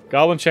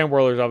 Goblin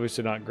Chambwhirler is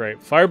obviously not great.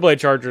 Fireblade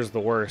Charger is the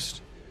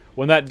worst.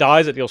 When that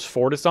dies, it deals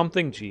 4 to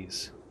something?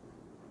 Jeez.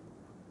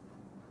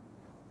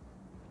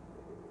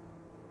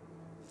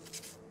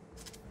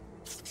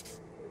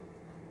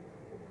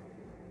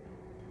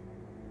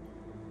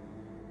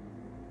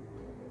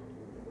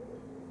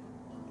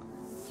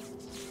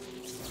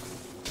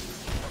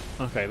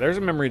 Okay, there's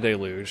a Memory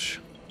Deluge.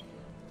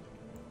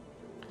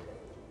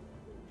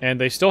 And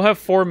they still have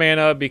 4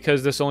 mana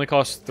because this only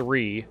costs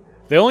 3.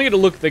 They get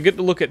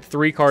to look at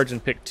 3 cards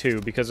and pick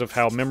 2 because of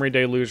how Memory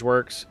Deluge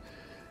works.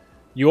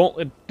 You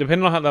won't,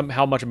 depending on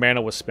how much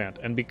mana was spent.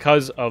 And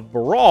because of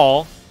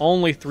Baral,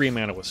 only 3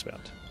 mana was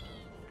spent.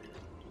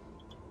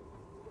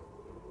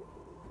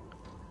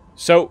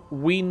 So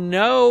we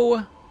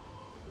know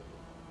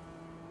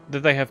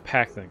that they have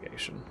Pact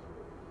Negation.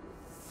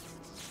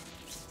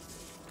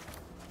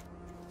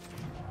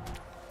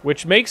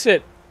 Which makes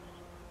it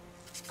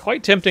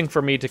quite tempting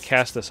for me to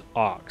cast this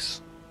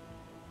Ox.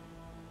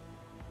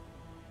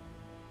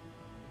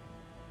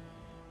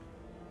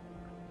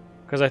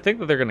 Because I think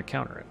that they're going to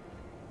counter it.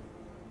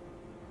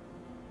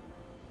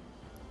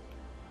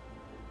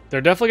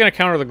 They're definitely going to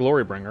counter the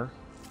Glorybringer.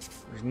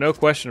 There's no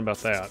question about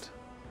that.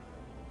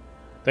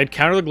 They'd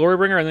counter the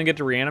Glorybringer and then get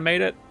to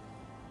reanimate it?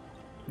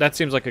 That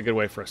seems like a good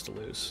way for us to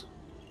lose.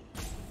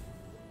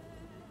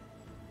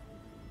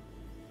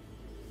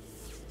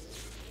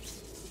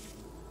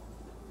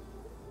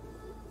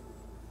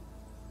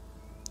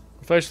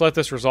 If I just let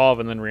this resolve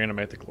and then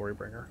reanimate the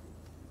Glorybringer.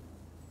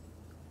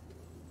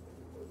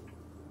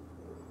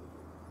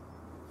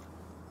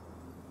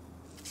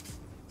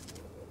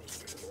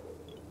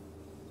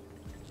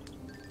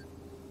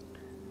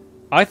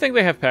 I think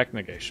they have Pact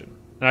Negation.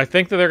 And I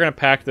think that they're going to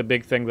pack the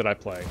big thing that I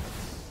play.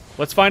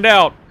 Let's find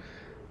out.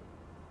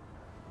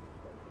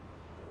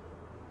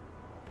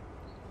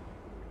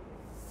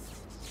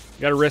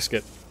 You gotta risk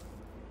it.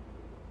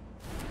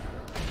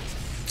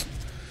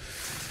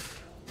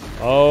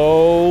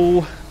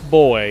 Oh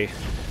boy.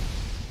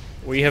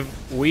 We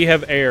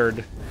have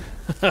erred.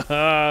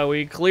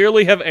 We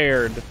clearly have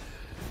erred.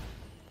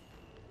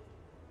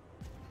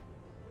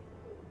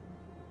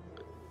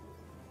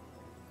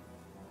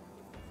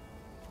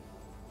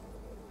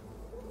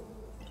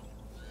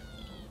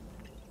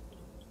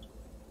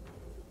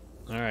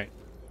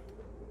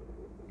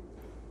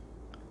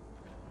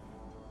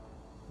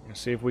 Let's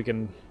see if we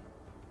can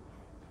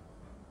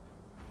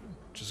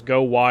just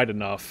go wide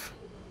enough.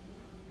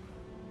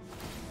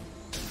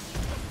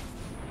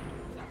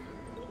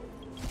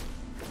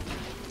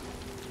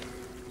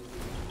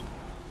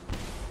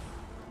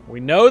 We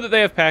know that they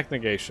have Pact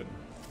Negation.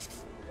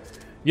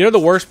 You know the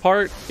worst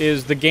part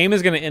is the game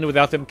is going to end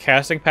without them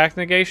casting Pact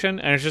Negation,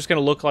 and it's just going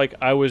to look like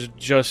I was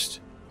just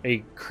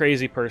a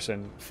crazy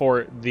person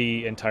for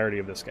the entirety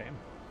of this game.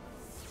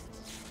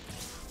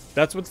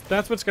 That's what's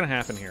going to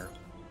happen here.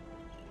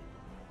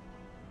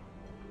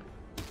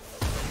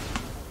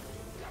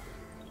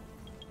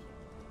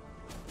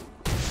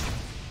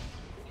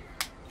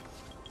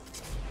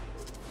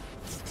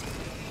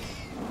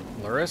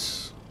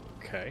 Luris?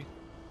 Okay.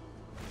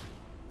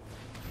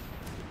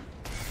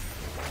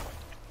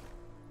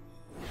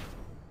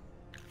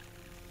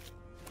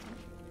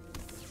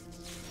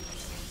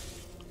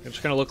 It's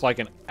going to look like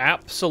an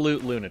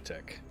absolute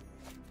lunatic.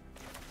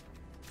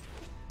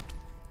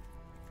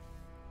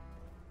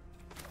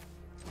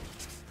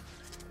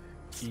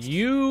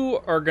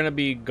 You are going to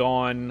be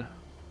gone.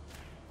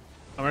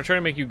 I'm going to try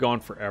to make you gone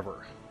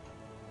forever.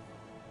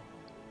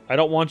 I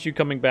don't want you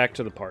coming back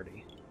to the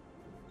party.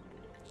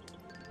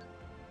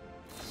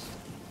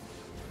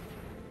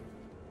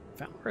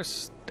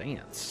 Valorous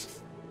Dance.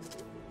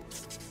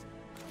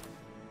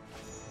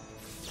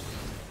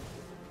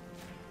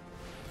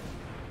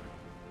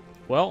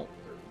 Well,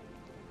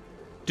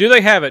 do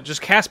they have it?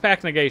 Just cast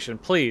Pact Negation,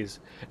 please.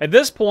 At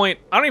this point,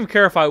 I don't even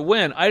care if I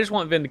win. I just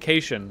want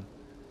Vindication.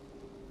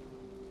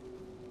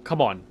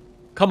 Come on.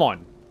 Come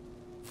on.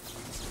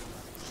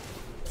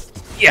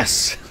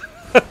 Yes!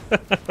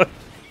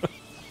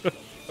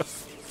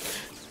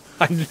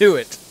 I knew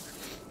it.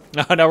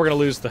 Now we're going to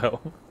lose,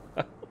 though.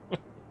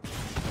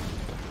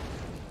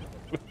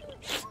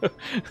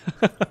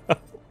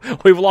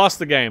 We've lost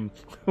the game.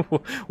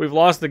 We've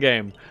lost the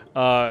game.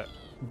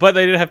 But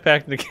they did have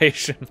Pact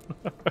Negation.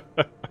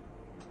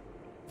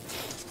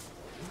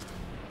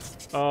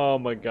 Oh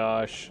my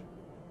gosh.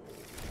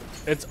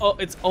 It's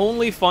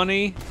only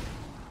funny.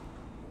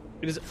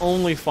 It is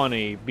only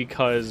funny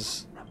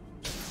because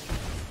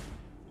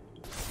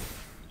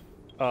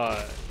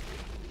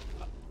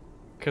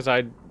because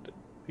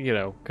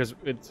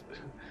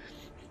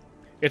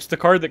it's the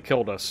card that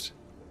killed us.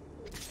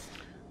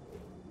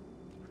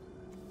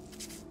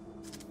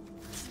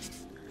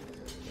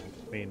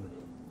 I mean,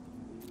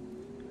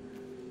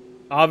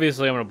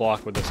 obviously I'm going to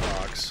block with this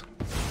Ox.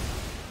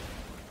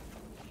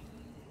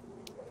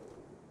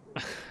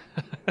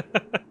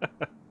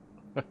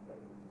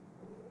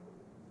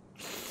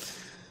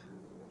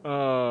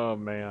 Oh,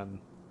 man.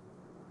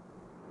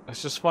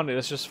 That's just funny.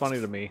 That's just funny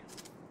to me.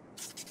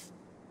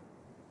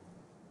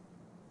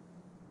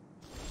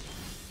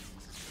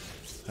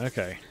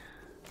 Okay.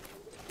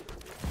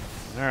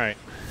 Alright.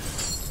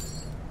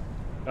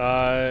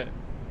 I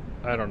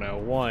don't know.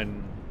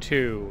 1,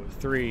 2,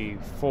 3,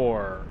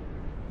 4,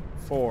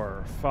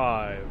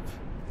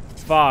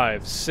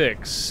 5,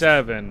 6,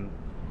 7,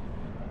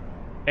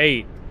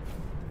 8.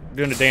 I'm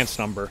doing a dance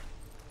number.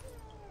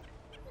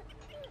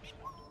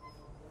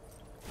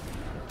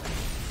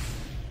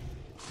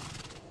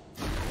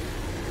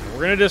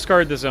 We're gonna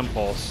discard this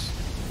impulse.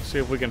 See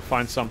if we can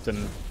find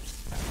something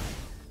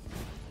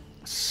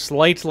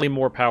slightly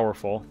more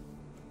powerful.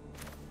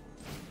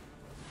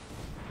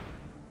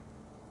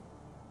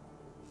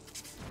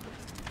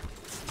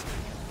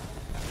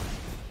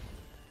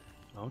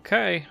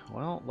 Okay,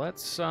 well,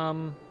 let's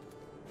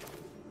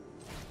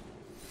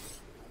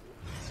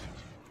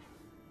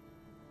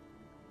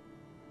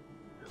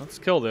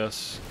kill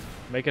this.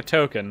 Make a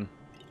token.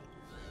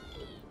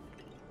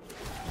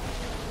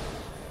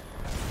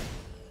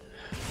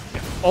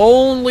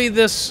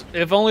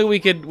 If only we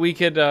could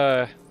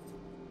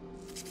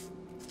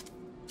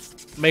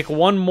make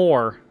one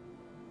more.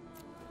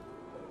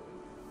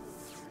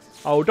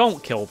 Oh,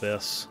 don't kill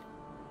this.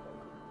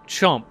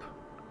 Chump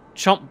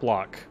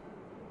block.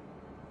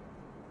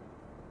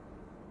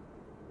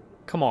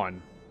 Come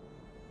on.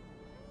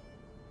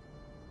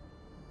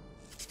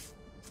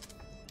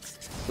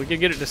 We could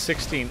get it to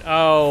 16.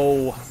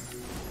 Oh.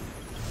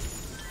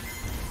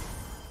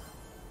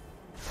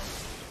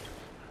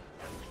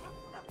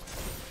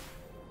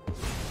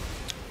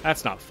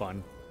 That's not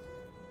fun.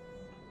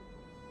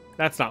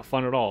 That's not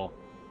fun at all.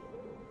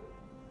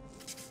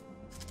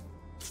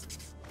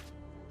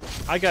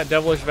 I got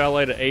Devilish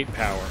Valet to 8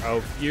 power.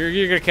 Oh,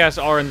 you're gonna cast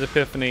Auron's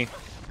Epiphany.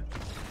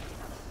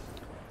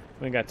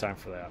 We ain't got time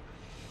for that.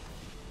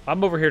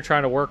 I'm over here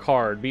trying to work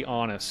hard. Be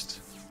honest.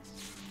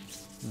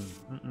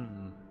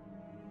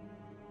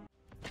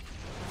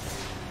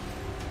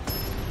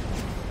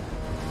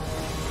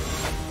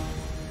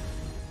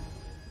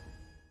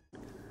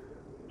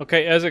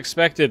 Okay, as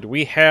expected,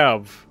 we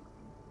have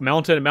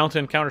Mountain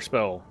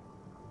Counterspell.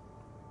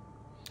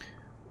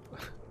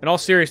 In all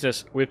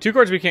seriousness, we have 2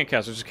 cards we can't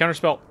cast, which is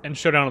Counterspell and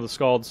Showdown of the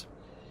Scalds.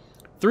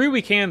 3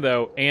 we can,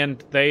 though,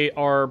 and they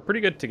are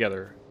pretty good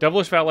together.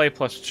 Devilish Valet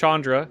plus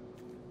Chandra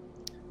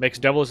makes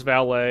Devilish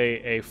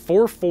Valet a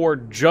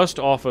 4/4 just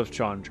off of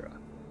Chandra.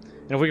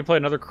 And if we can play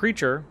another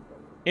creature,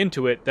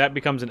 into it, that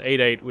becomes an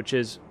 8/8, which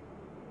is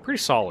pretty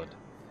solid.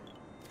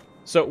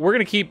 So we're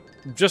gonna keep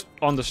just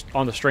on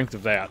the strength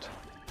of that.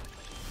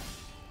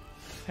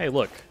 Hey,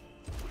 look.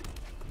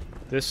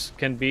 This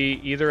can be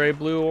either a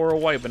blue or a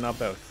white, but not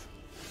both.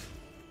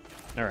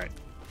 All right,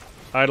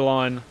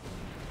 Eidolon.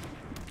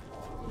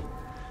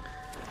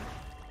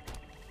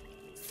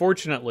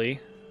 Fortunately,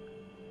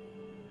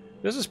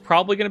 this is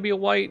probably going to be a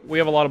white. We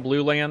have a lot of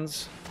blue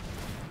lands.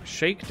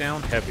 Shake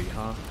down heavy,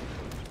 huh?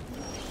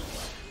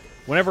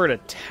 Whenever it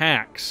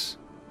attacks,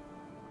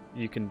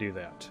 you can do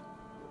that.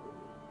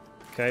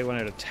 Okay, when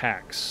it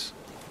attacks.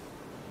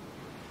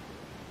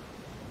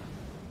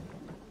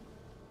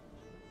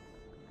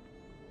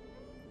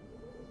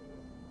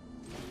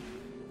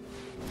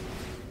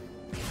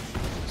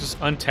 Just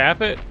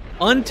untap it?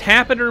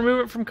 Untap it and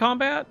remove it from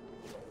combat?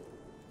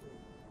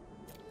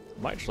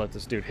 Might just let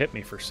this dude hit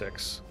me for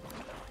 6.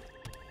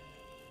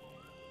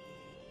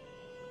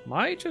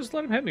 Might just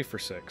let him hit me for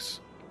 6.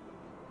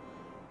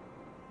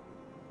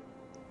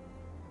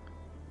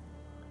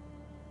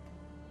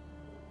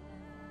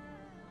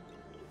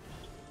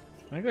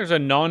 I think there's a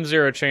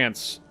non-zero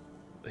chance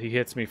he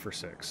hits me for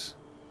 6.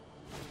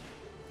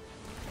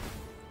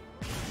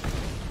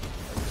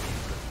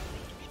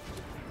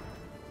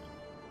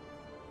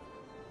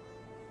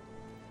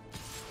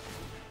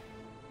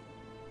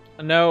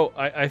 No,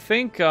 I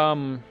think,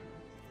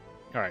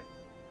 alright.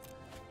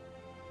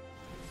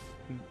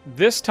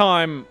 This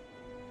time,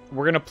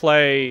 we're gonna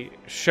play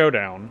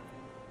Showdown.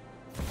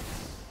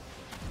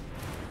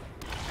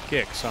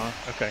 Kicks, huh?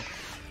 Okay.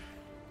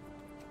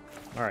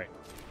 Alright.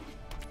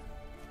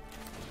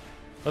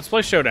 Let's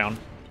play Showdown.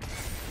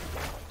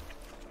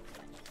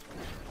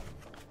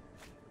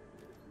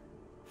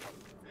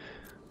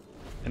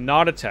 And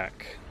not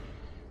attack.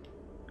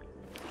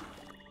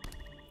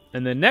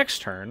 And then next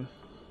turn...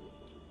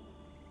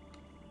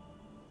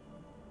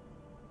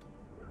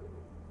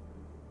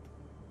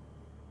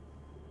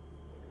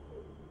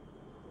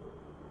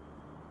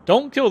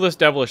 Don't kill this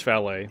Devilish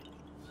Valet.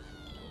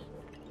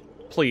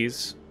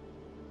 Please.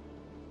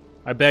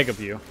 I beg of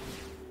you.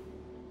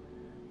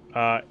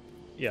 Yeah,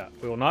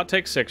 we will not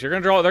take 6. They're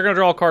gonna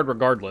draw a card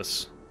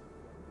regardless.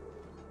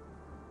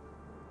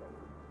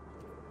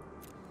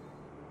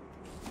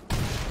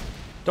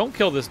 Don't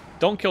kill this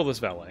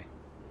Valet.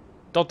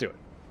 Don't do it.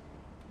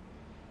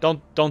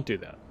 Don't do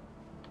that.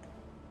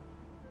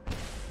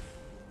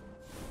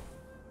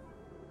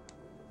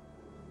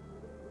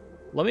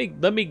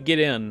 Let me get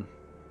in.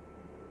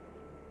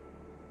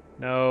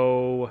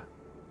 No.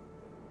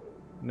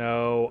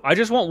 No. I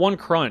just want one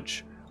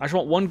crunch. I just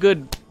want one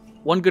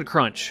good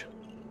crunch.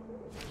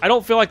 I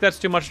don't feel like that's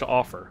too much to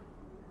offer.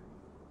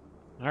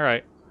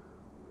 Alright.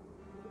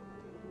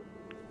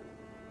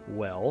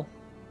 Well.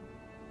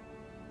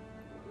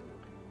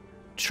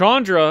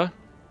 Chandra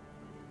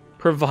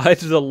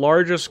provides the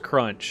largest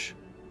crunch.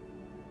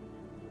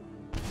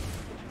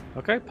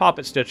 Okay,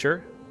 Poppet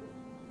Stitcher.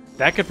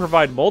 That could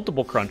provide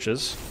multiple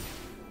crunches.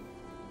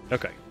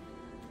 Okay.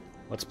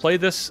 Let's play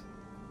this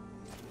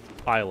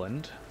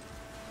island.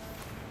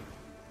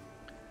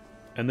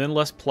 And then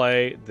let's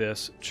play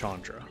this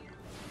Chandra.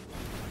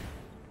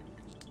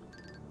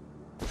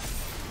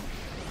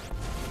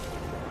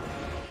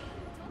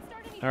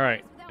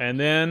 Alright, and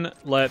then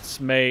let's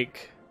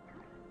make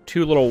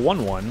 2 little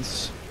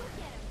 1/1s.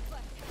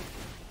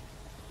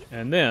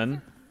 And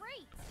then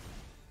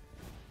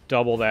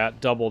double that,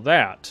 double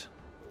that.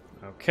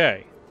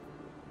 Okay.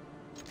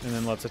 And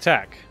then let's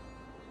attack.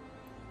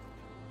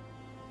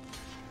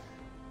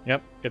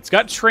 Yep, it's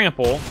got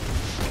trample.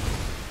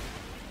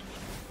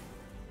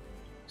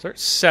 So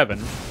there's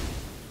 7.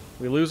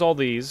 We lose all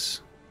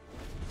these.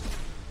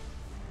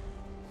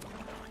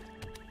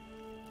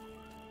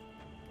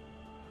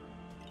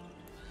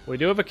 We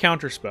do have a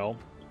counter spell.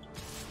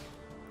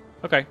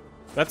 Okay,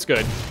 that's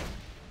good.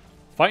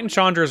 Fighting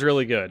Chandra is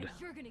really good.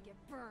 You're gonna get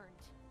burned.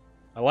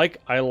 I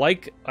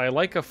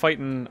like a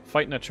fighting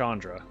a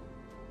Chandra.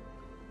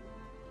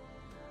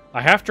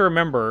 I have to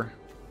remember,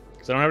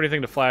 because I don't have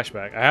anything to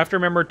flashback. I have to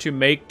remember to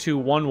make 2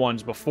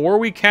 1/1s before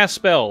we cast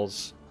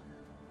spells.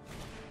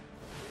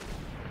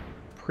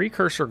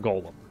 Precursor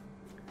Golem.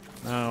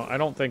 No, I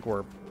don't think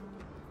we're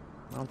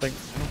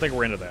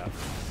we're into that.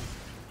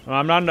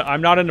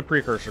 I'm not into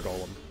Precursor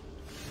Golem.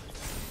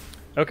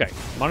 Okay,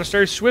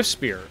 Monastery Swift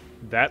Spear.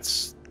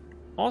 That's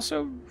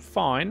also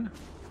fine.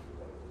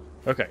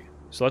 Okay,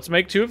 so let's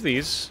make 2 of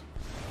these.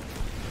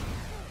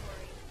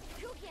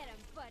 Go get 'em,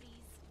 buddies.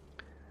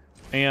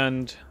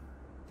 And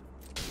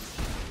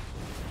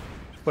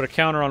put a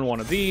counter on one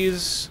of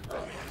these.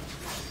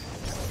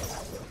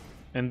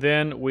 And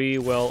then we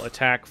will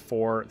attack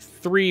for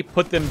 3,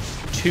 put them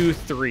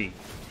 2/3.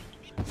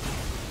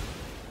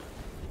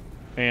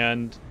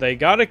 And they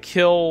gotta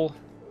kill...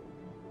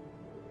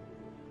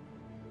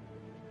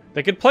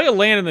 They could play a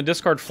land and then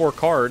discard 4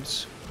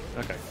 cards.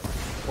 Okay.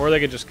 Or they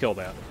could just kill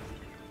that.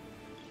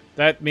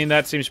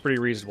 That seems pretty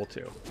reasonable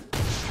too.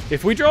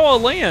 If we draw a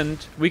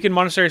land, we can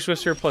Monastery Swift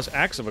Spear plus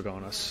Axe of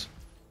Agonis.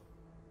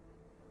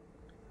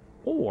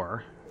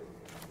 Or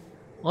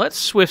Let's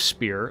Swift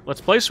Spear. Let's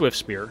play Swift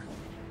Spear.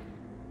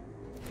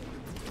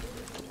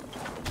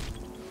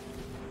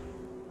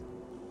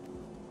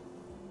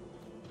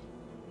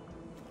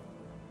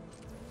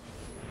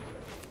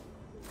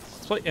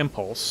 Let's play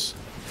Impulse.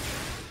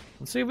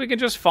 Let's see if we can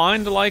just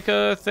find, like,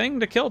 a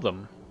thing to kill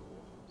them.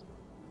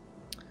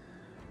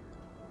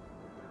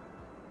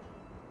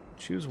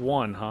 Choose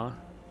one, huh?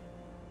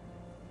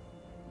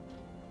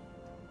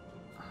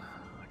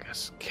 I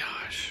guess,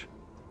 gosh.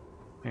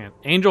 Man,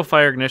 Angel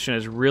Fire Ignition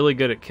is really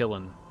good at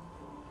killing.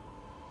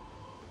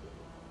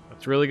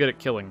 It's really good at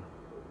killing.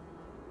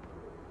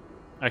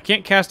 I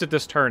can't cast it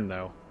this turn,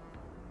 though.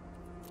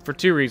 For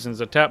two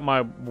reasons. I tap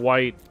my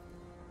white.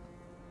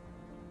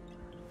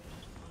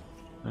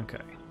 Okay.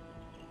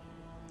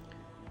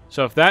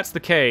 So if that's the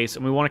case,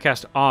 and we want to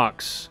cast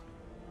Ox,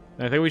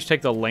 then I think we should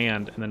take the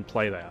land and then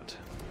play that.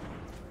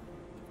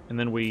 And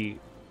then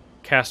we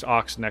cast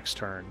Ox next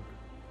turn.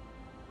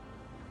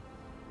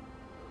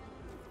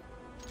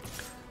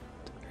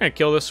 I'm gonna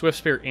kill this Swift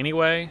Spear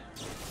anyway.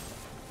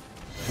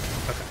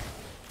 Okay.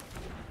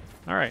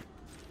 Alright.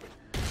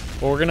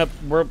 Well,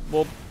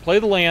 we'll play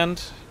the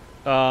land.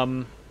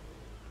 You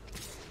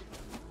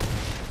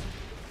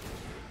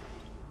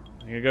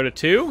gonna go to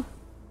 2?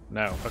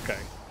 No, okay.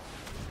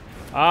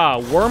 Ah,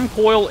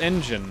 Wormcoil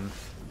Engine.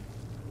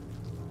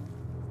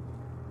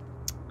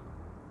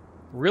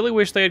 Really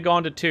wish they had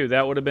gone to 2.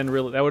 That would have been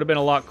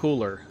a lot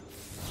cooler.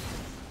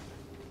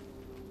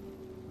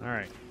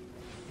 Alright.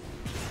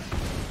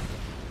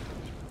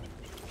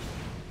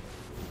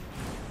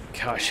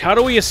 Gosh, how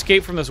do we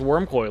escape from this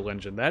Wormcoil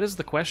Engine? That is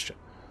the question.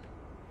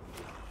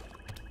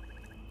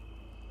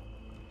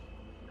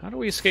 How do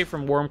we escape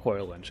from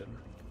Wormcoil Engine?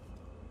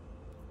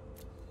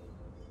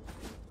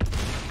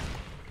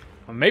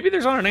 Well, maybe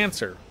there's not an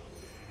answer.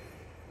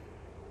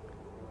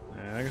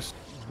 I guess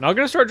I'm not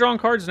gonna start drawing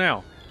cards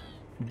now.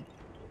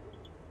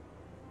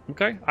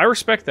 Okay, I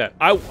respect that.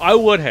 I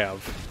would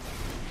have.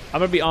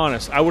 I'm gonna be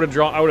honest. I would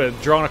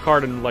have drawn a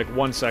card in like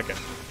 1 second.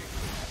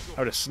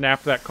 I would have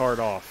snapped that card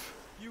off.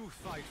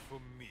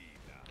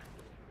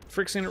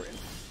 Phyrexian Arena.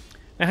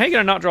 Now, how you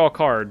gonna not draw a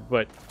card,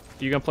 but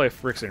you're gonna play a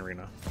Phyrexian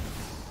Arena?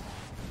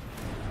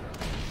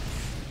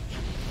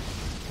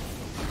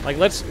 Like,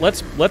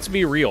 let's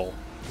be real.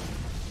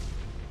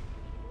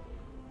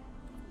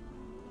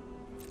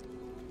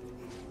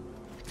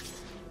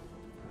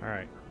 All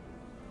right.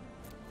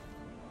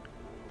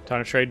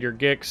 Time to trade your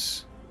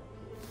Gix.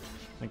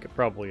 I think it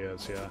probably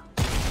is, yeah.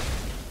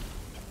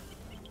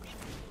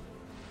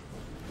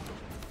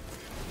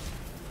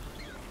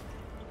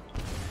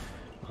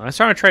 Let's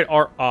try to trade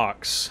our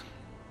Ox.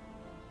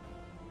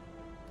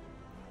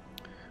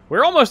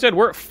 We're almost dead.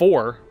 We're at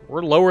 4.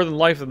 We're lower than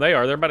life than they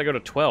are. They're about to go to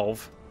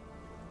 12.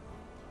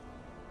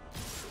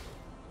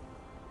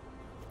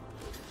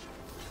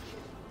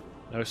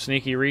 No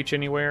sneaky reach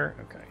anywhere?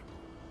 Okay.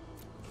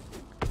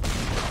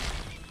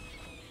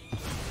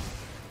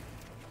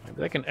 Maybe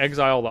they can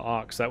exile the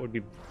Ox. That would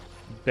be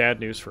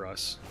bad news for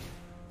us.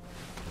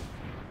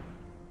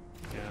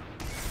 Yeah.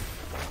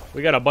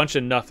 We got a bunch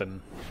of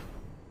nothing.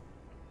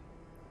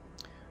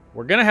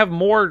 We're gonna have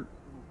more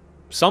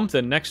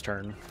something next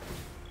turn.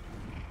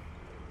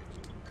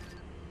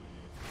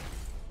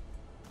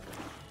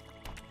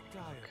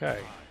 Okay.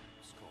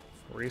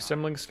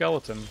 Reassembling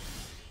skeleton.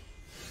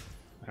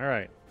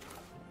 Alright.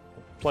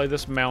 Play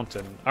this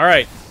mountain.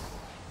 Alright.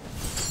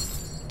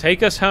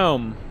 Take us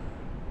home.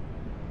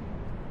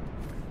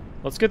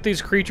 Let's get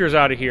these creatures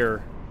out of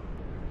here.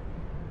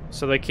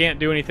 So they can't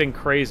do anything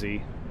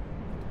crazy.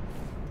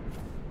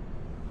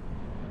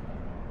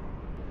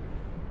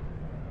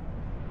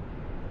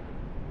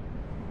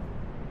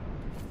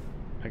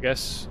 I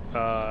guess,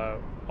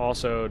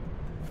 also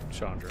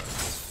Chandra.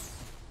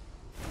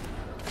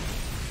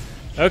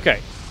 Okay.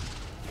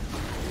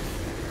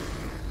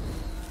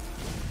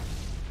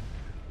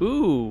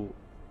 Ooh.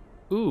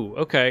 Ooh,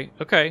 okay,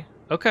 okay,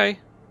 okay.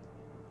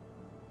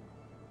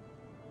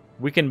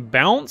 We can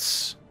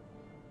bounce.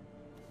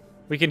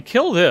 We can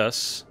kill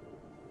this.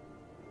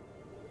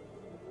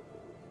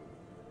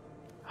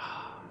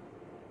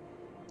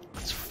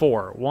 That's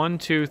 4. 1,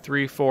 2,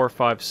 3, 4,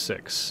 5,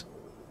 6.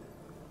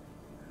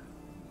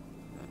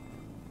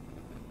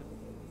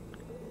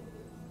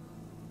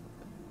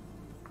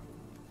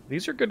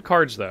 These are good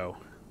cards, though.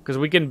 Because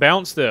we can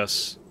bounce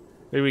this.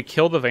 Maybe we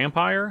kill the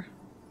vampire?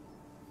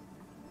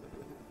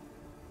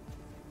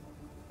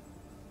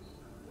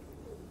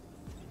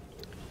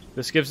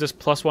 This gives us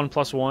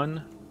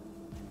 +1/+1.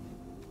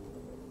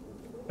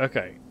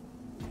 Okay.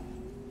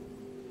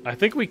 I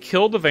think we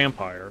killed the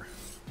vampire.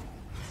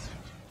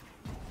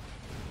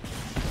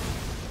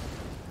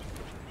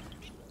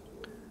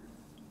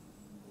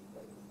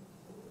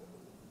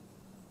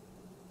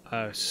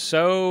 I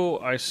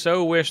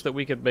so wish that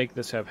we could make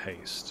this have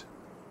haste.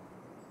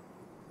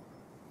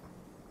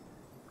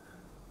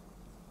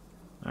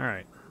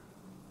 Alright.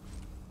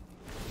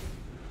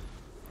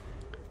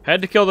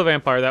 Had to kill the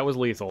vampire, that was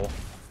lethal.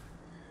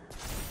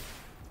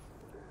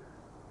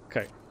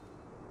 Okay.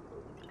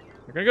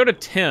 They're gonna go to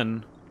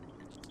 10,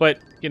 but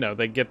you know,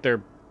 they get their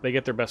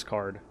best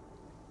card.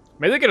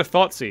 Maybe they get a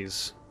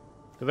Thoughtseize.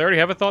 Do they already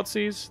have a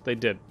Thoughtseize? They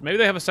did. Maybe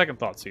they have a second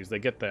Thoughtseize. They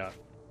get that.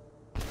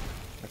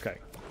 Okay.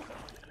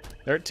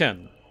 They're at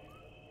 10.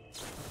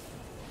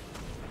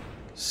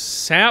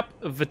 Sap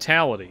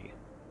Vitality.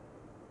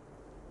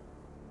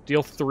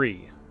 Deal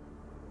 3.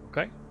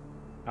 Okay.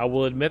 I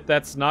will admit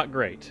that's not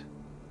great.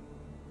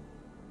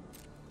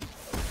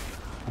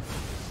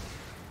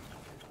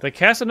 If they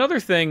cast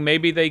another thing,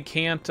 maybe they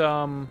can't,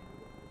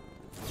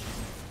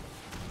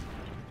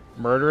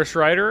 Murderous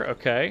Rider,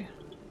 okay.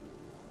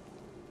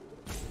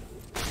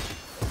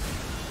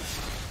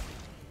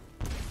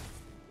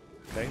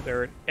 Okay,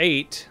 they're at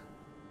 8.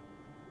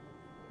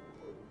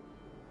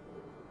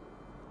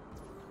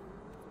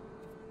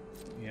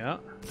 Yeah.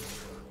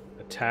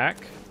 Attack.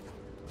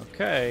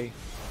 Okay.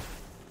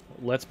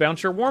 Let's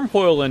bounce your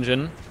Wormcoil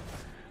Engine,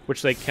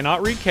 which they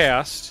cannot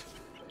recast.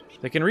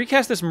 They can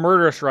recast this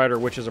Murderous Rider,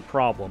 which is a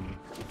problem.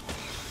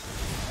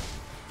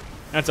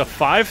 That's a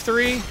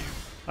 5/3?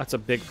 That's a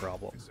big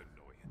problem.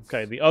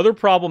 Okay, the other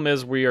problem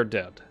is we are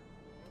dead.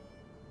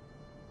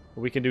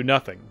 We can do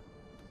nothing.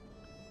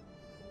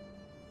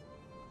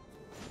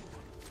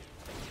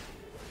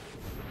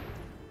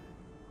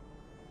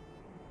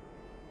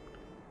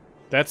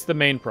 That's the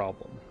main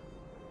problem.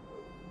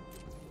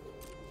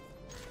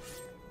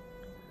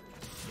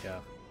 Yeah.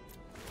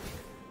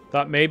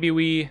 Thought maybe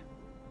we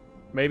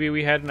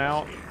had an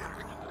out.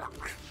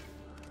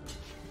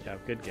 Yeah,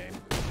 good game.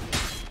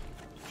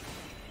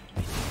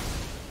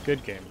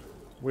 Good game.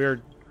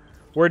 We're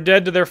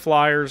dead to their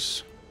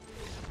flyers.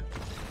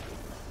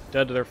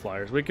 Dead to their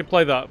flyers. We could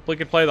play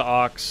the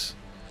Ox,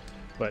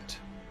 but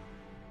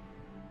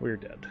we're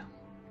dead.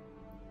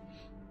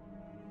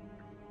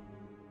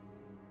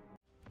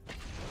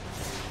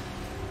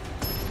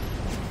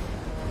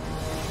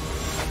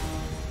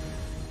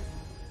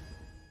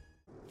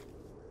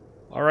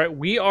 All right,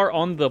 we are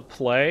on the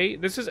play.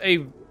 This is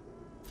a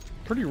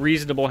pretty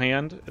reasonable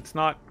hand. It's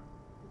not,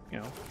 you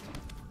know,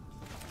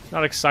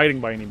 not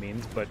exciting by any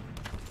means, but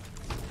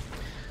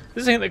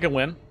this is a hand that can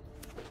win.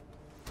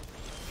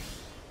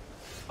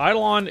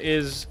 Eidolon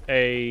is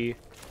a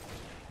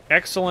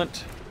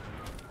excellent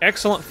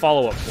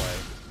follow-up play.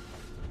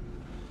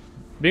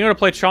 Being able to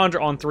play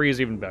Chandra on 3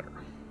 is even better.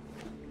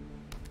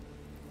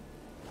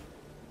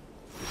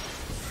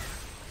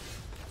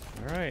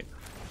 All right.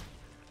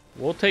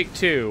 We'll take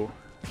 2.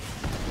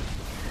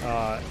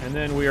 And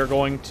then we are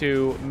going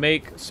to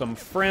make some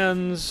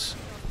friends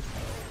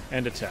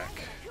and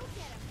attack.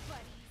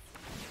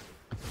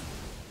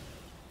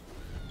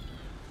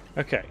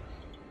 Okay.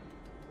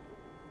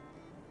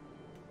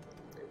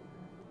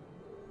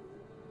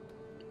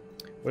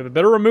 With a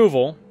bit of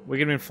removal, we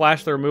can even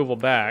flash the removal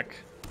back.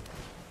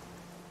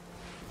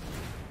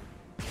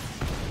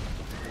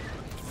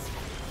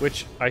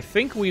 Which I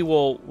think we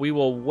will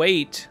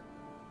wait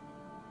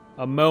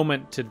a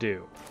moment to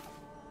do.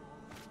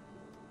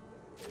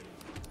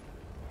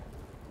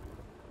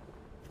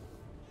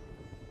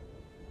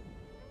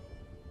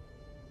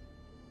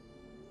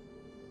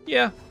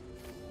 Yeah.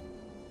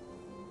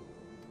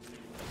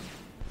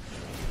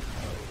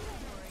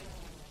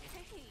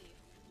 Hey,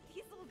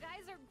 these little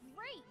guys are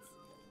great.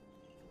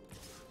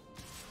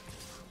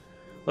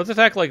 Let's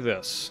attack like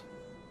this.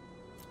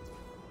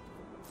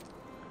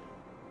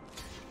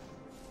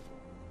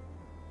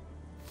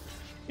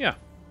 Yeah.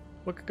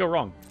 What could go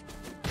wrong?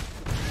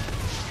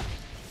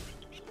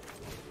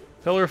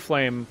 Pillar of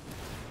Flame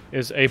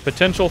is a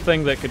potential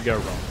thing that could go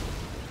wrong.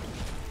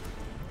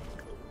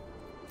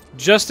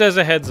 Just as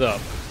a heads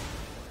up.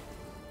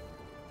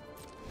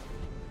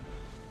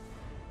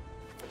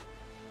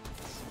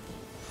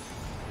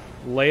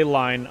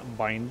 Leyline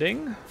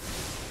Binding?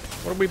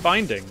 What are we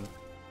binding?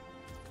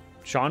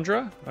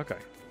 Chandra? Okay.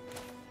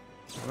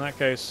 In that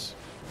case,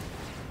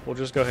 we'll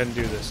just go ahead and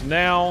do this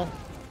now.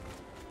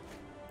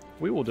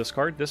 We will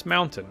discard this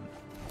mountain.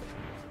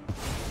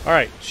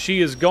 Alright, she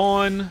is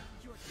gone.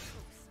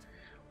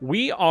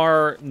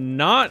 We're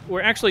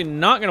actually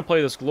not going to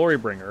play this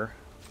Glorybringer.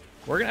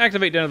 We're going to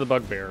activate Den of the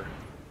Bugbear.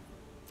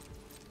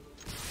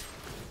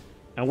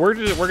 And we're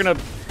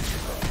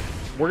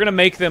gonna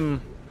make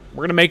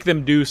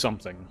them do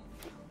something.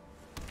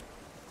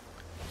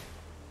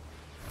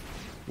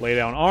 Lay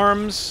down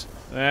arms.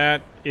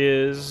 That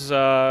is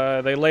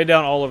they lay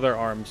down all of their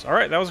arms. All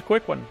right, that was a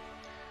quick one.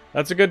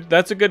 That's a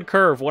good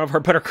curve. One of our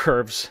better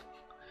curves.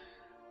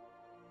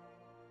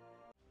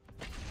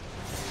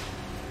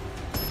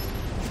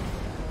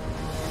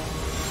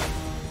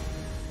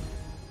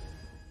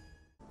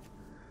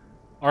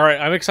 All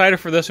right, I'm excited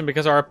for this one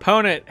because our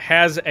opponent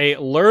has a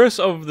Lurrus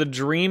of the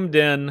Dream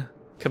Den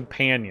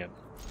companion.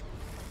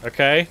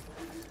 Okay?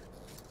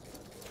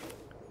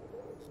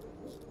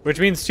 Which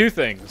means two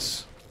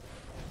things.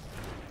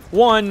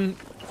 One,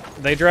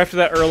 they drafted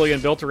that early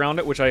and built around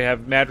it, which I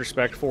have mad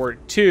respect for.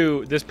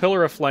 Two, this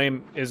Pillar of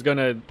Flame is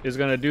gonna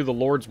do the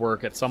Lord's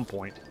work at some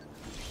point.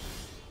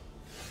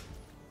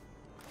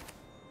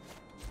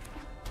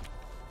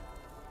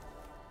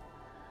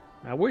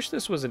 I wish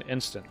this was an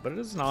instant, but it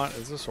is not.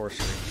 It's a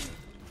sorcery.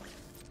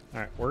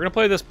 Alright, we're gonna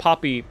play this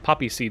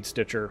Poppy Seed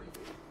Stitcher.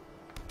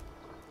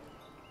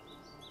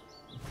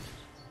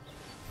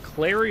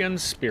 Clarion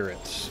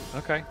Spirits.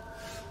 Okay.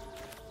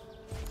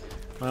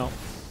 Well,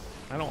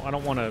 I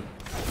don't want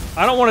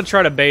to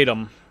try to bait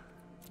them.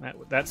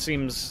 That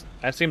seems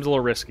a little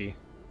risky.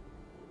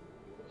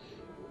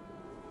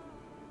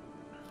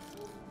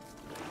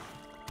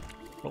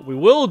 What we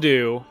will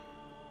do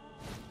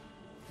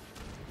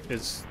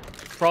is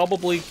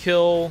probably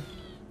kill...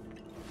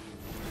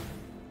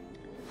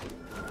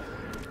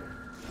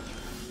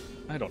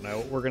 I don't know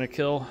what we're going to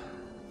kill.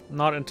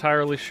 Not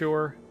entirely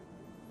sure.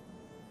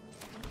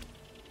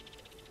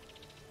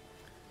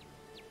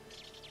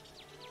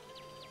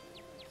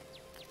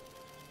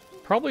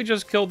 Probably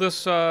just kill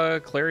this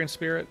Clarion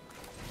Spirit.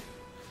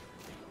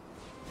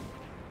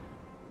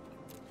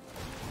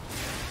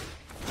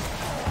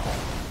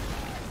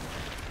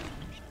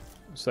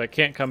 So that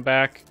can't come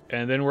back.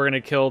 And then we're going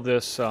to kill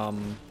this,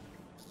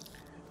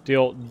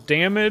 deal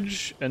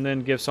damage, and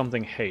then give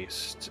something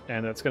haste.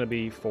 And that's going to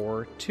be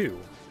for 2.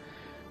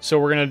 So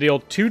we're going to deal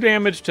 2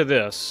 damage to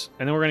this,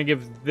 and then we're going to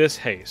give this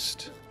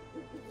haste.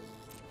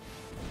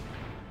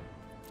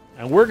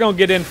 And we're going to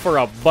get in for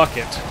a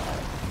bucket.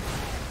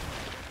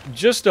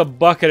 Just a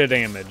bucket of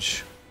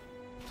damage.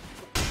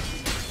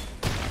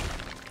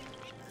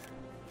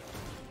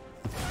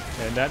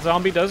 And that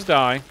zombie does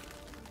die.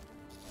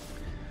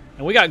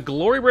 And we got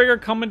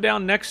Glorybringer coming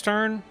down next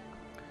turn.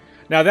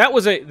 Now that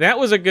was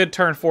a good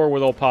turn 4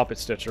 with old Poppet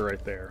Stitcher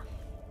right there.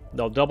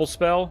 They'll double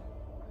spell.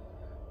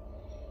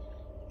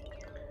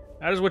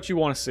 That is what you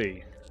want to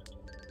see.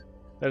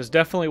 That is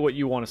definitely what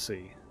you want to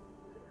see.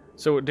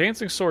 So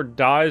Dancing Sword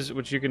dies,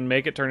 which you can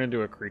make it turn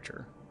into a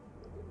creature.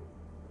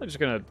 I'm just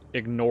going to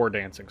ignore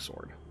Dancing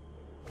Sword.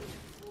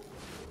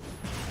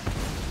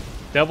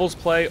 Devil's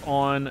Play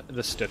on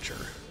the Stitcher.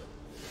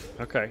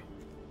 Okay.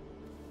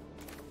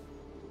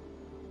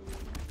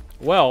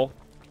 Well,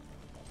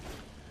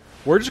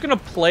 we're just going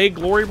to play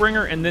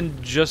Glorybringer and then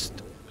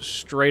just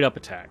straight up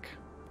attack.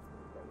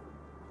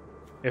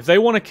 If they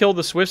want to kill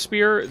the Swift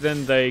Spear,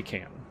 then they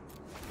can.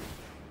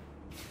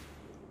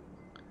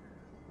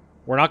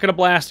 We're not going to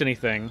blast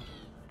anything.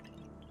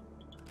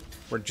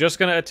 We're just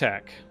going to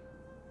attack.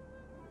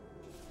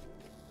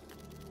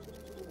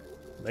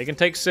 They can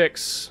take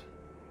 6.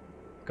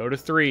 Go to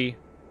 3.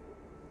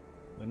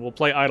 Then we'll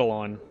play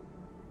Eidolon.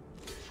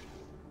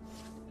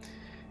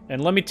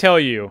 And let me tell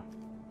you,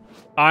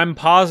 I'm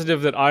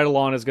positive that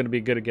Eidolon is going to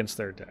be good against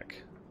their deck.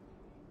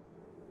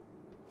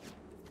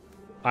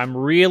 I'm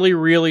really,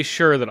 really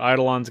sure that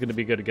Eidolon's going to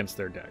be good against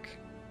their deck.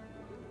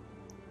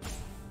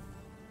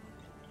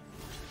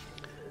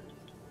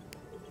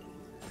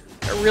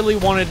 I really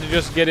wanted to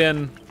just get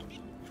in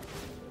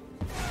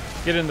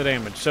the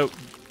damage. So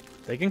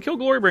they can kill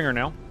Glorybringer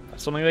now.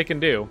 That's something they can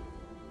do.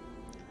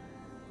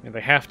 And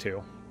they have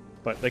to,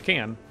 but they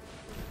can.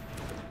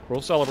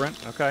 Cruel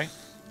Celebrant, okay.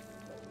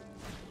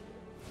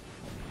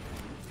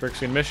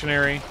 Phyrexian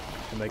Missionary,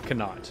 and they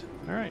cannot.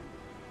 Alright.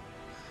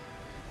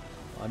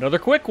 Another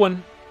quick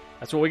one.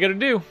 That's what we gotta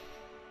do.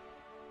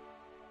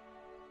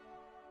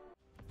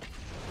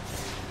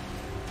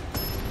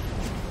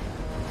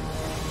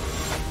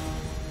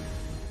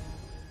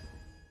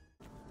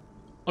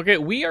 Okay,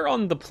 we are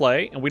on the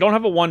play, and we don't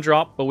have a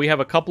 1-drop, but we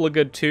have a couple of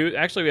good 2s.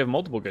 Actually, we have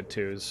multiple good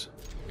 2s.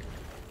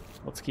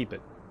 Let's keep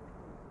it.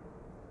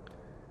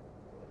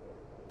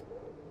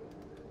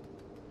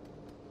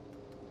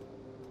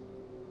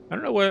 I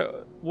don't know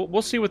what...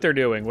 We'll see what they're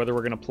doing, whether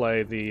we're going to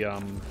play the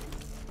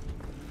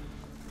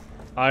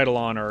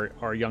Eidolon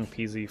or Young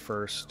PZ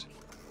first.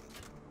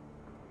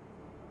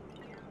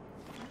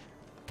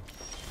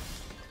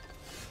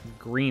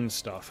 Green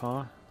stuff,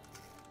 huh?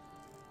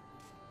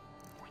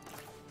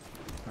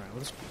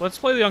 Alright, let's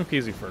play the Young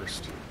PZ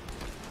first.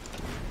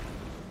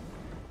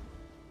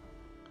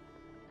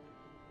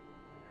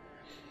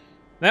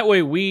 That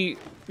way we,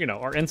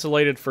 are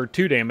insulated for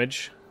 2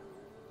 damage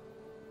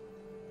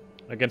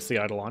against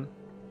the Eidolon.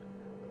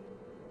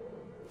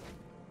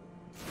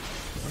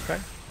 Okay.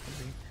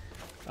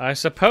 I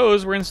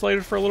suppose we're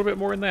insulated for a little bit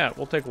more than that.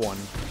 We'll take 1.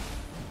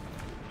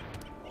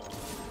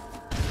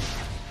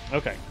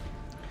 Okay.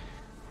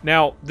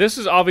 Now, this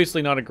is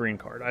obviously not a green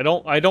card. I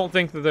don't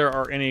think that there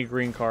are any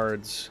green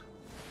cards.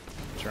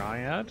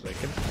 Dryad, they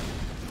can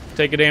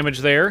take a damage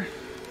there.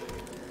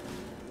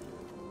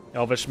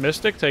 Elvish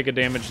Mystic, take a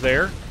damage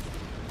there.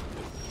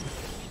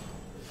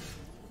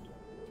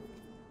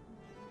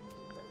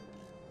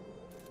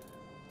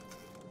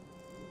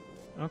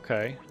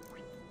 Okay.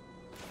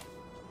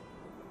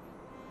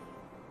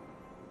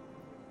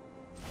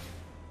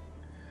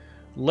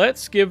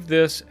 Let's give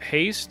this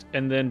haste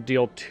and then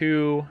deal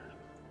 2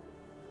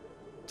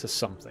 to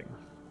something.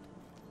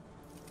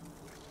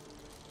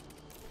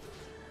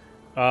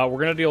 We're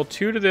going to deal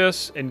 2 to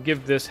this and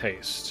give this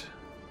haste.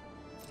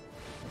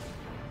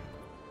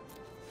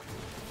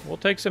 We'll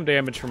take some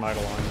damage from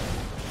Eidolon.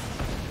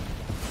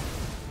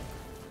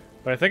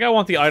 But I think I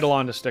want the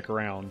Eidolon to stick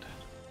around,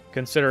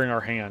 considering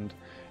our hand.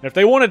 And if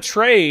they want to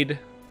trade,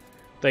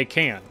 they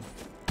can.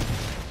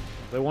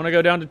 If they want to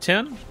go down to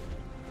 10,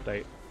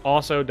 they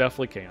also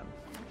definitely can.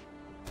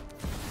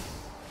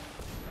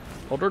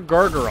 Elder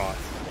Gargaroth.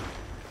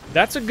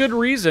 That's a good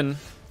reason.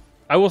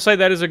 I will say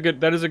that is a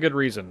good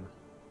reason.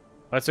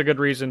 That's a good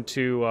reason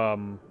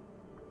to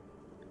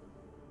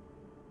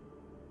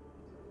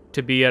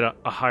be at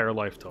a higher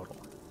life total.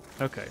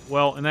 Okay,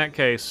 well, in that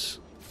case,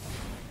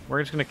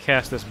 we're just going to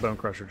cast this Bone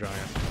Crusher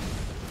Giant.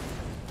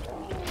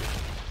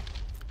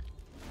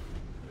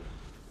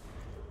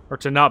 Or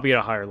to not be at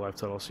a higher life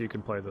total, so you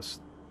can play this.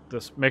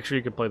 Make sure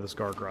you can play this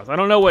Gargroth. I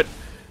don't know what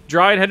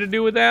Dryad had to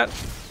do with that.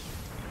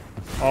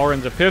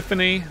 Alrund's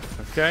Epiphany.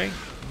 Okay,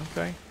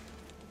 okay.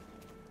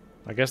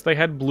 I guess they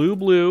had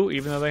blue,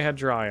 even though they had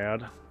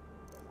Dryad.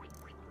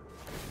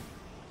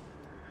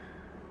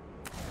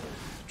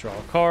 Draw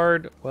a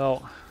card.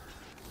 Well...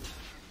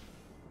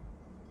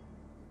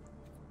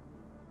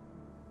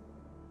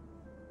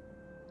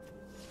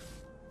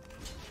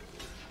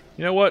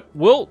 You know what?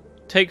 We'll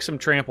take some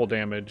trample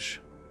damage.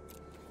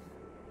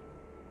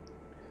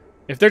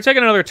 If they're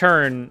taking another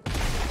turn,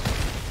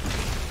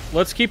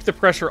 let's keep the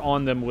pressure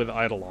on them with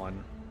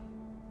Eidolon.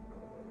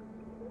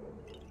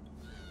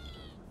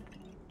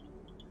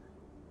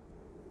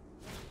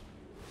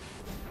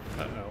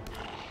 Uh-oh.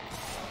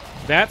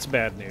 That's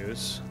bad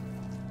news.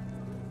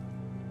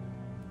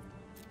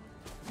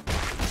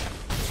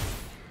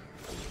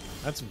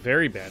 That's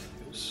very bad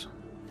news.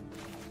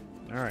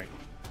 Alright.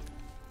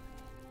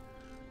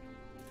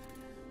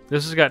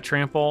 This has got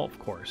trample, of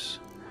course.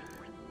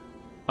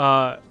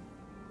 Counter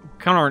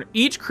on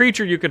each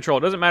creature you control.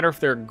 It doesn't matter if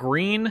they're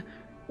green.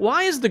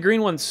 Why is the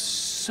green one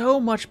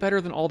so much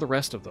better than all the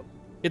rest of them?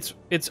 It's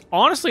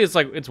honestly,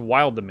 it's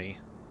wild to me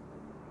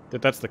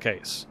that that's the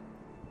case.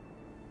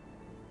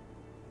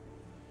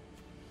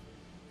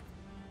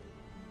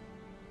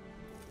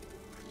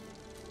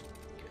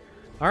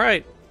 All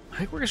right, I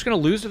think we're just gonna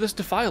lose to this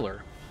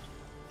Defiler.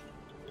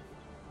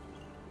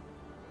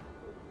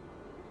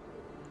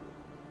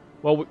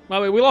 Well,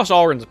 we lost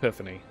Alrund's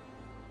Epiphany.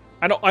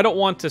 I don't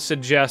want to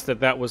suggest that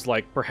that was,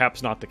 like,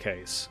 perhaps not the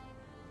case.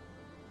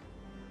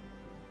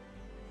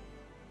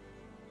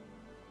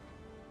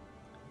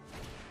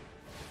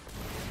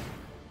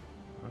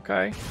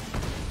 Okay.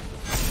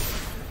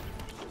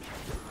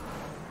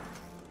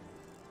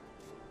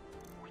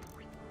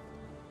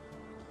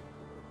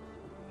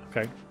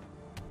 Okay.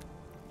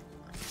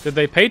 Did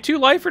they pay 2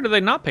 life or did they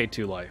not pay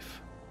 2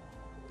 life?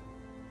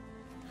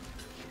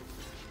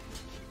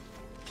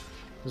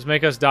 Does this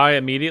make us die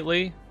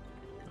immediately?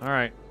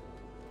 Alright.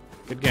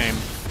 Good game.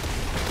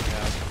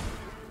 Yeah.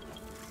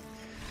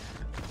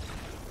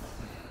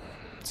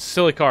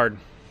 Silly card.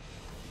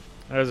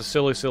 That is a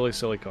silly, silly,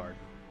 silly card.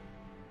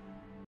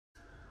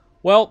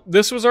 Well,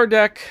 this was our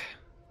deck.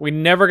 We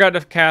never got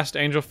to cast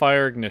Angel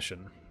Fire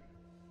Ignition.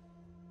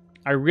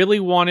 I really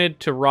wanted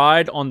to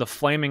ride on the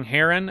Flaming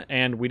Heron,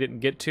 and we didn't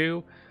get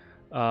to.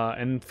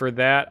 And for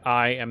that,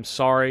 I am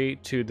sorry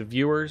to the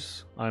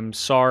viewers. I'm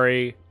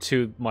sorry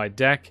to my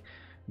deck.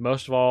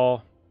 Most of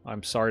all,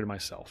 I'm sorry to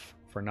myself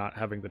for not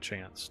having the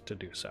chance to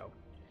do so.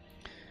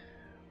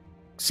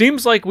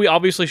 Seems like we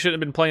obviously shouldn't have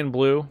been playing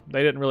blue.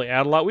 They didn't really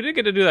add a lot. We did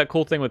get to do that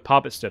cool thing with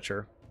Poppet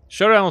Stitcher.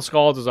 Showdown with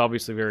Scalds is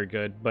obviously very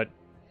good, but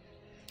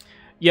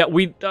yeah,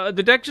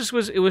 the deck just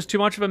was too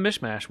much of a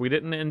mishmash. We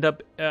didn't end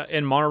up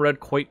in mono red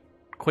quite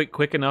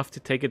quick enough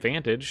to take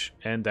advantage,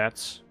 and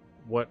that's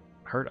what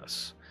hurt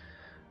us.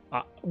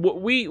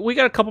 We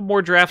got a couple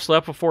more drafts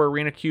left before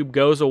Arena Cube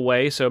goes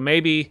away, so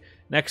maybe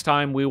next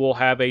time we will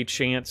have a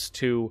chance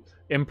to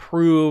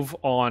improve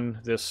on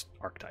this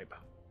archetype.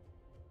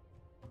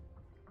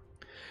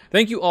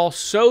 Thank you all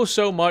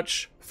so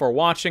much for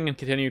watching and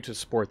continue to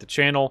support the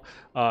channel.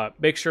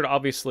 Make sure to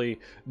obviously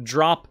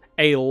drop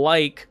a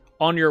like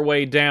on your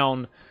way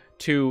down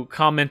to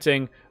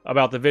commenting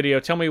about the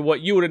video. Tell me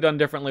what you would have done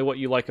differently, what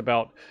you like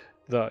about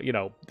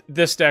the,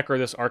 this deck or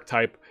this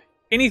archetype.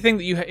 Anything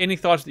that any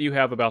thoughts that you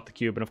have about the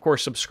cube, and of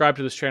course subscribe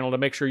to this channel to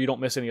make sure you don't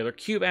miss any other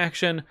cube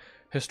action,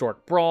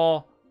 Historic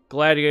Brawl,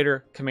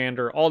 Gladiator,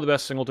 Commander, all the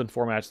best singleton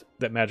formats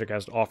that Magic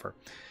has to offer.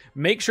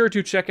 Make sure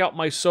to check out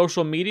my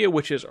social media,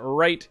 which is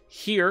right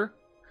here,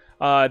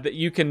 that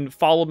you can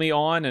follow me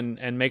on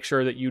and make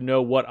sure that you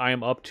know what I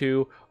am up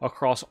to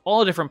across all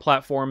the different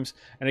platforms.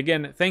 And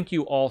again, thank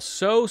you all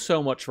so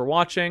much for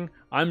watching.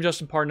 I'm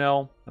Justin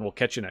Parnell, and we'll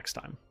catch you next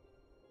time.